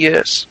 20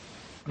 years.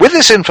 With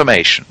this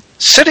information,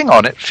 sitting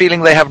on it,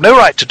 feeling they have no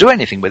right to do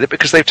anything with it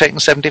because they've taken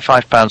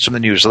 £75 from the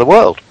News of the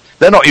World.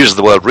 They're not News of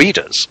the World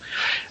readers.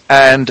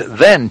 And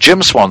then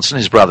Jim Swanson,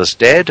 his brother's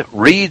dead,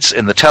 reads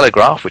in the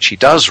Telegraph, which he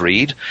does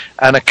read,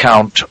 an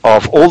account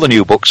of all the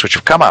new books which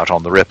have come out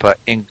on the Ripper,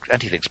 and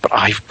he thinks, but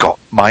I've got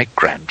my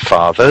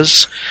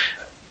grandfather's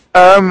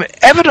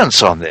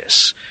evidence on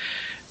this.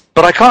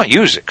 But I can't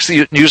use it because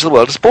the News of the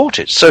World has bought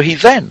it. So he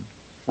then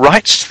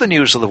writes to the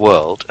News of the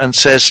World and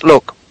says,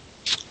 look,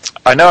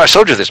 I know I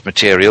sold you this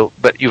material,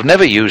 but you've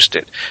never used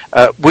it.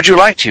 Would you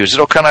like to use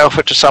it, or can I offer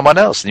it to someone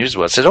else? And the News of the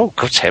World says, oh,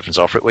 good heavens,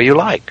 offer it where you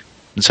like.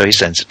 And so he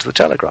sends it to the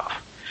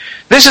Telegraph.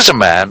 This is a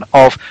man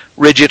of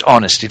rigid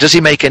honesty. Does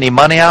he make any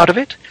money out of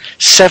it?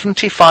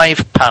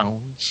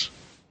 £75.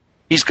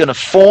 He's going to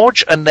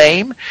forge a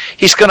name.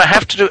 He's going to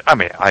have to do... I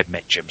mean, I've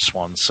met Jim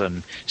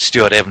Swanson.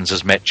 Stuart Evans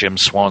has met Jim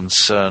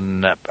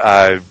Swanson.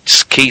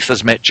 Keith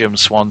has met Jim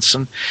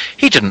Swanson.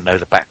 He didn't know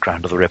the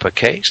background of the Ripper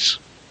case.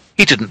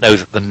 He didn't know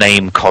that the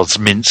name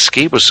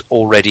Kosminski was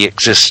already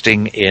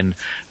existing in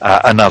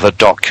another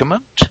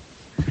document.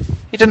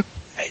 He didn't...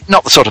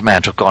 Not the sort of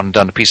man to have gone and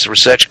done a piece of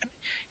research.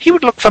 He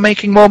would look for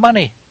making more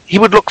money. He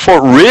would look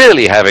for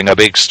really having a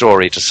big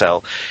story to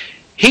sell.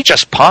 He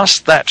just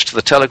passed that to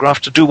the Telegraph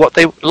to do what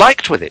they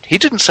liked with it. He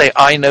didn't say,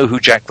 I know who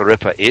Jack the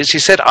Ripper is. He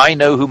said, I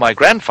know who my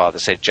grandfather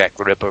said Jack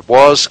the Ripper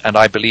was, and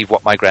I believe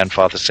what my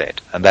grandfather said.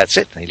 And that's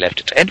it. And he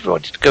left it to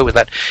anybody to go with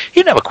that.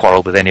 He never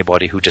quarreled with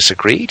anybody who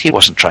disagreed. He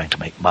wasn't trying to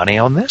make money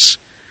on this.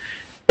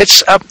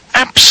 It's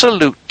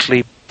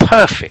absolutely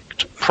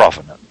perfect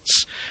provenance.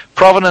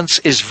 Provenance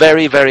is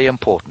very, very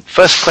important.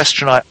 First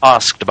question I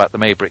asked about the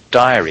Maybrick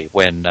Diary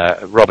when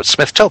Robert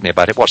Smith told me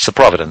about it, what's the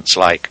provenance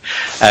like?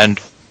 And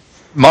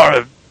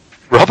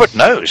Robert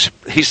knows.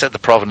 He said the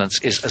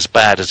provenance is as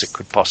bad as it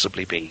could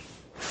possibly be.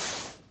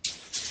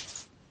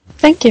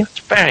 Thank you. It's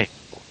very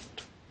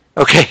important.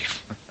 Okay.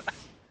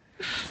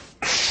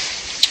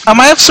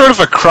 I have sort of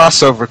a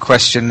crossover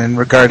question in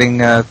regarding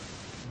the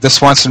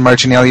Swanson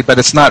marginalia, but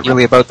it's not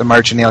really about the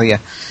marginalia.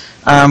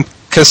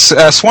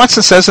 Because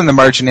Swanson says in the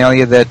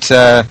marginalia that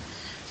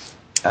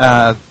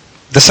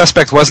the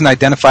suspect wasn't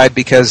identified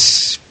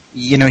because,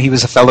 he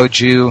was a fellow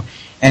Jew,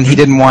 and he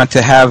didn't want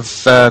to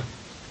have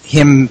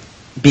him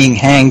being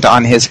hanged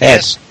on his head.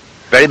 Yes.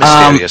 Very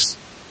mysterious.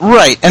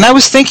 Right, and I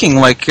was thinking,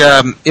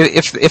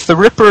 if the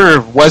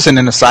Ripper was in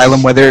an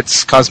asylum, whether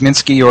it's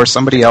Kosminski or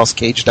somebody else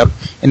caged up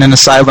in an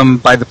asylum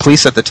by the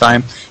police at the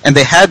time, and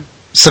they had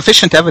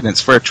sufficient evidence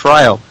for a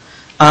trial,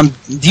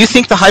 do you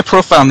think the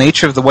high-profile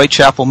nature of the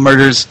Whitechapel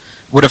murders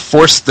would have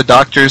forced the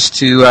doctors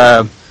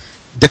to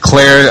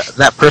declare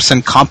that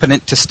person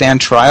competent to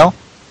stand trial?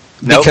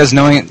 No. Because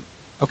knowing...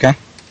 Okay.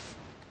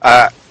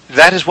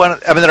 That is one.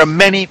 I mean, there are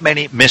many,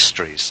 many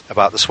mysteries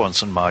about the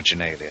Swanson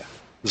marginalia.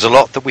 There's a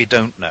lot that we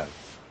don't know.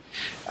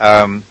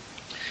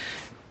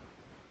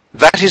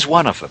 That is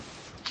one of them.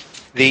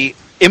 The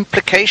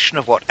implication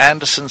of what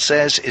Anderson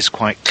says is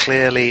quite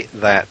clearly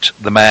that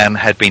the man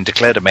had been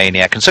declared a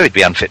maniac, and so he'd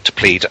be unfit to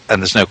plead,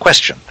 and there's no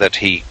question that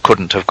he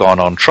couldn't have gone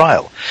on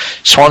trial.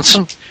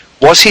 Swanson,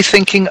 was he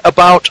thinking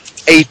about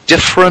a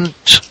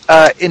different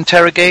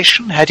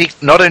interrogation? Had he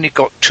not only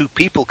got two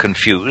people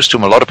confused,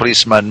 whom a lot of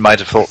policemen might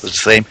have thought was the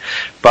same,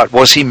 but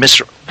was he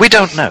We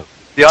don't know.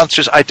 The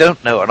answer is I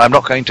don't know, and I'm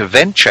not going to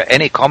venture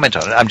any comment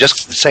on it. I'm just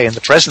going to say in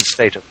the present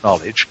state of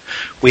knowledge,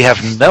 we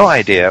have no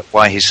idea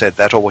why he said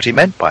that or what he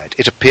meant by it.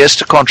 It appears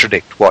to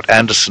contradict what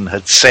Anderson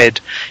had said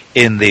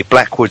in the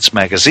Blackwoods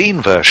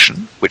magazine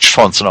version, which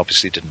Swanson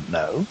obviously didn't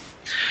know.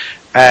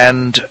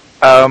 And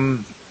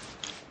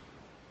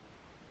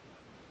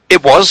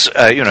it was,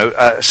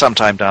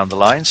 sometime down the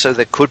line, so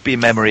there could be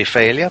memory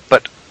failure,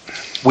 but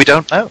we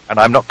don't know, and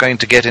I'm not going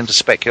to get into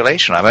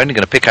speculation. I'm only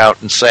going to pick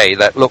out and say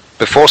that, look,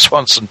 before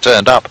Swanson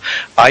turned up,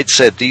 I'd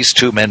said these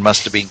two men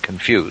must have been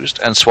confused,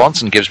 and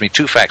Swanson gives me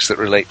two facts that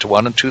relate to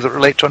one and two that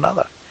relate to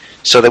another.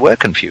 So they were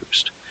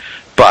confused.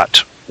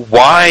 But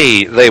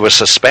why they were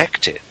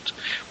suspected,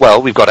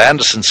 well, we've got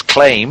Anderson's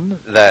claim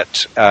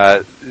that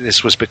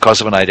this was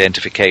because of an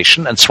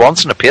identification, and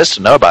Swanson appears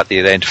to know about the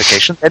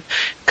identification. And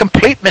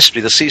complete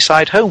mystery, the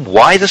seaside home.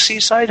 Why the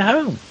seaside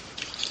home?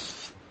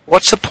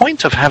 What's the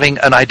point of having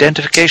an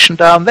identification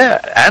down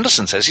there?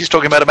 Anderson says he's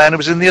talking about a man who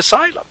was in the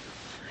asylum.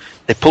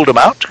 They pulled him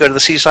out to go to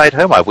the seaside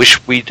home. I wish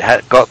we'd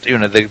got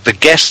the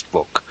guest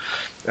book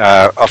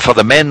for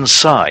the men's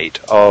side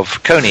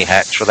of Coney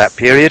Hatch for that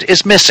period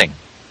is missing.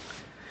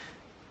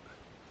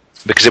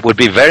 Because it would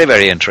be very,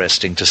 very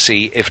interesting to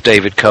see if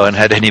David Cohen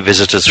had any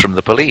visitors from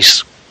the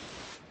police.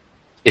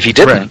 If he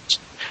didn't,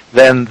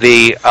 then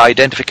the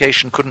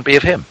identification couldn't be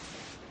of him.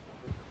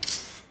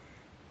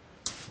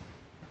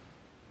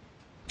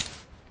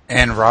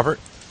 And Robert,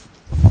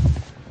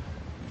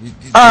 you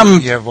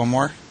have one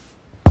more?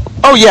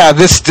 Oh yeah,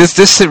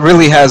 this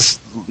really has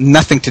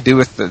nothing to do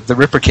with the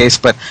Ripper case,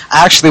 but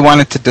I actually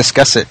wanted to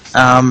discuss it.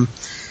 Sharon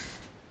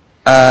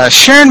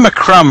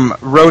McCrum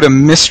wrote a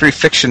mystery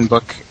fiction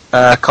book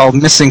called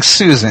Missing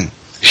Susan.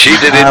 She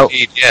did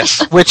indeed, yes.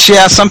 Which,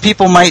 some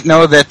people might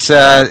know that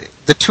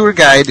the tour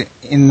guide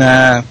in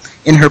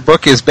her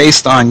book is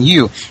based on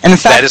you, and in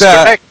fact, that is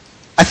correct.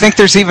 I think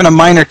there's even a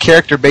minor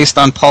character based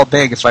on Paul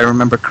Begg, if I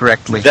remember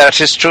correctly. That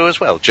is true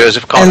as well,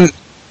 Joseph Conner.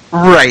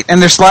 Right,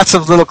 and there's lots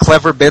of little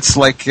clever bits,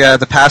 like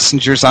the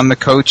passengers on the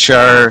coach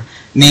are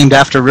named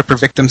after Ripper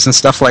victims and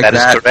stuff like that.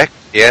 That is correct,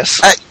 yes.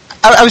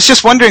 I was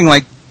just wondering,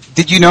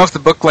 did you know of the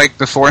book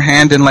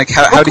beforehand, and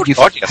how did you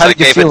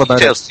feel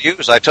about it? To you,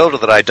 I told her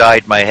that I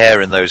dyed my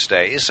hair in those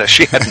days, so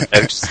she hadn't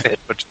noticed it,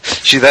 but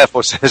she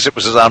therefore says it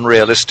was as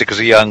unrealistic as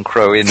a young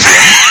Crow Indian.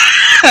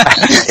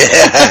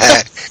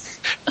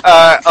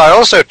 I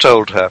also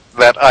told her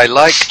that I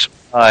liked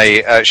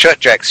my shirt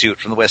jack suit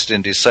from the West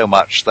Indies so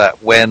much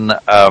that when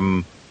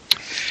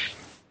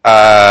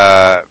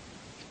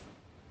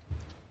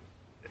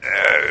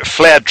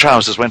flared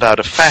trousers went out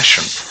of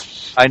fashion,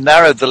 I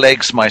narrowed the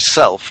legs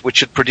myself,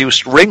 which had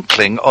produced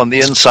wrinkling on the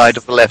inside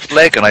of the left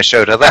leg, and I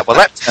showed her that. Well,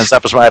 that ends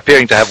up as my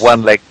appearing to have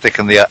one leg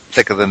thicker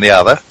than the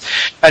other.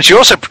 And she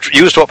also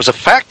used what was a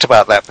fact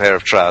about that pair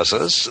of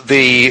trousers.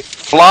 The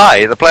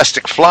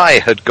plastic fly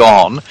had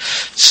gone.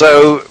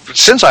 So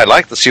since I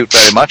liked the suit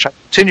very much, I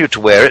continued to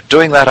wear it,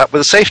 doing that up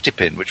with a safety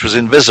pin, which was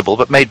invisible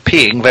but made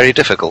peeing very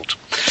difficult.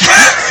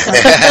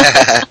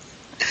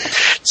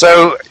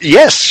 So,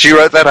 yes, she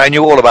wrote that. I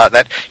knew all about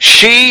that.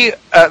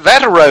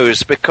 That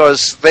arose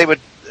because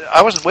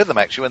I wasn't with them,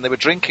 actually, when they were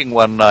drinking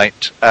one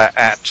night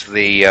in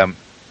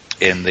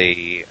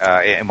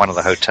one of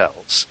the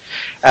hotels.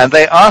 And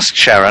they asked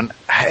Sharon,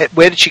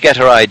 where did she get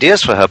her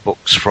ideas for her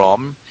books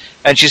from?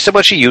 And she said,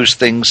 well, she used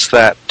things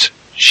that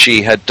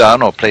she had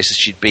done or places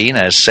she'd been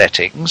as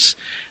settings.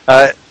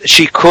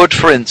 She could,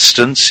 for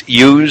instance,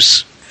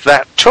 use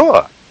that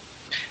tour.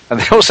 And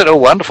they all said, oh,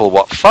 wonderful,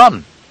 what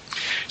fun.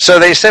 So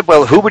they said,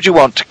 well, who would you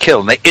want to kill?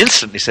 And they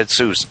instantly said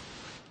Susan,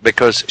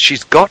 because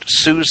she's got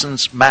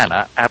Susan's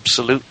manner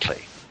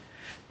absolutely.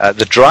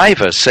 The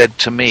driver said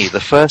to me the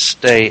first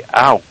day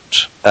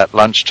out at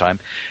lunchtime,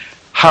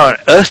 how on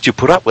earth do you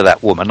put up with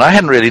that woman? I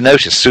hadn't really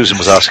noticed. Susan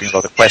was asking a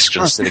lot of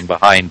questions sitting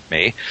behind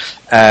me,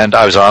 and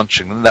I was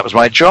answering them. That was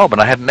my job,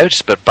 and I hadn't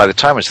noticed, but by the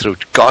time I was through,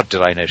 God,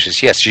 did I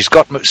notice. Yes, she's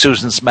got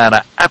Susan's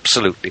manner,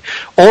 absolutely.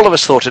 All of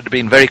us thought it had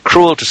been very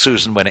cruel to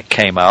Susan when it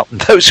came out, and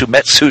those who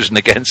met Susan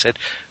again said,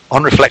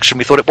 on reflection,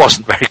 we thought it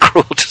wasn't very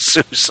cruel to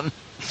Susan.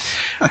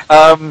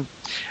 And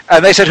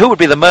they said, who would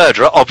be the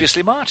murderer?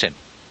 Obviously Martin.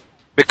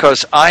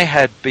 because I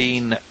had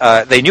been,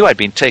 they knew I'd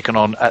been taken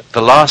on at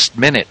the last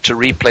minute to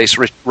replace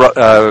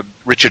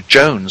Richard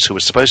Jones, who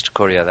was supposed to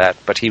courier that,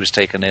 but he was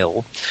taken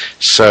ill.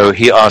 So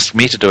he asked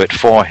me to do it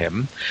for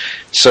him.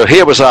 So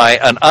here was I,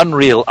 an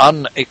unreal,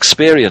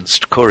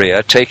 unexperienced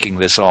courier, taking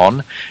this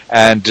on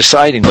and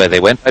deciding where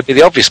they went. I'd be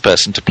the obvious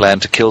person to plan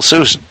to kill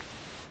Susan.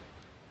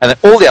 And then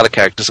all the other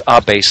characters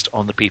are based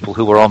on the people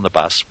who were on the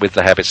bus with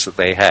the habits that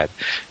they had.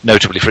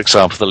 Notably, for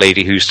example, the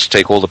lady who used to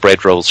take all the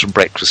bread rolls from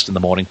breakfast in the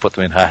morning, put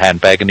them in her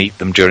handbag, and eat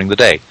them during the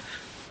day.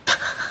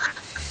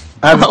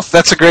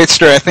 That's a great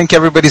story. I think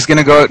everybody's going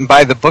to go out and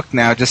buy the book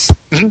now. Just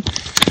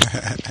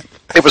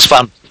It was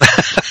fun.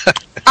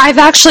 I've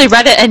actually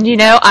read it, and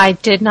I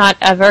did not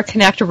ever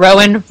connect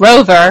Rowan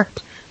Rover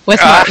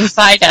with Martin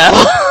Fido.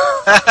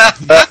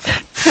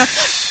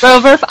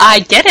 Rover, I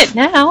get it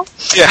now.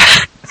 Yeah.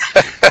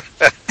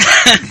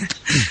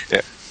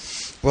 Yeah.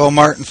 Well,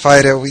 Martin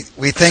Fido,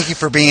 we thank you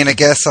for being a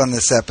guest on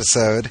this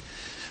episode.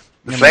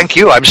 Thank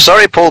you. I'm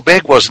sorry Paul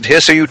Begg wasn't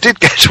here, so you did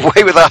get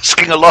away with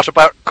asking a lot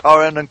about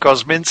Koren and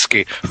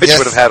Kosminski, which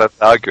would have had us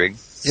arguing.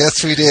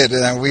 Yes, we did.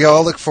 We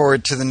all look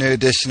forward to the new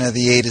edition of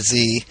the A to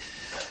Z,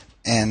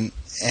 and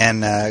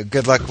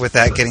good luck with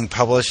that getting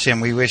published,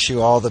 and we wish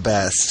you all the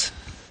best.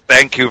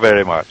 Thank you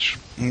very much.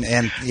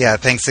 And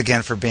thanks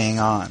again for being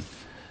on.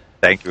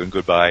 Thank you, and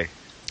goodbye.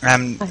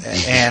 You've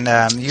been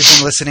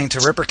listening to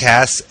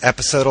Rippercast,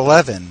 Episode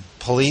 11,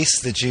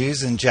 Police, the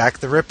Jews, and Jack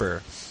the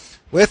Ripper,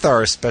 with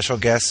our special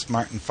guest,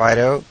 Martin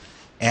Fido,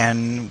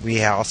 and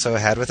we also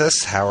had with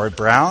us Howard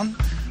Brown,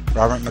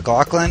 Robert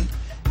McLaughlin,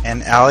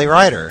 and Ali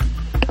Ryder.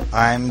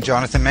 I'm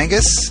Jonathan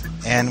Menges,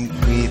 and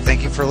we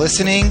thank you for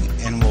listening,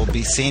 and we'll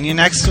be seeing you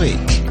next week.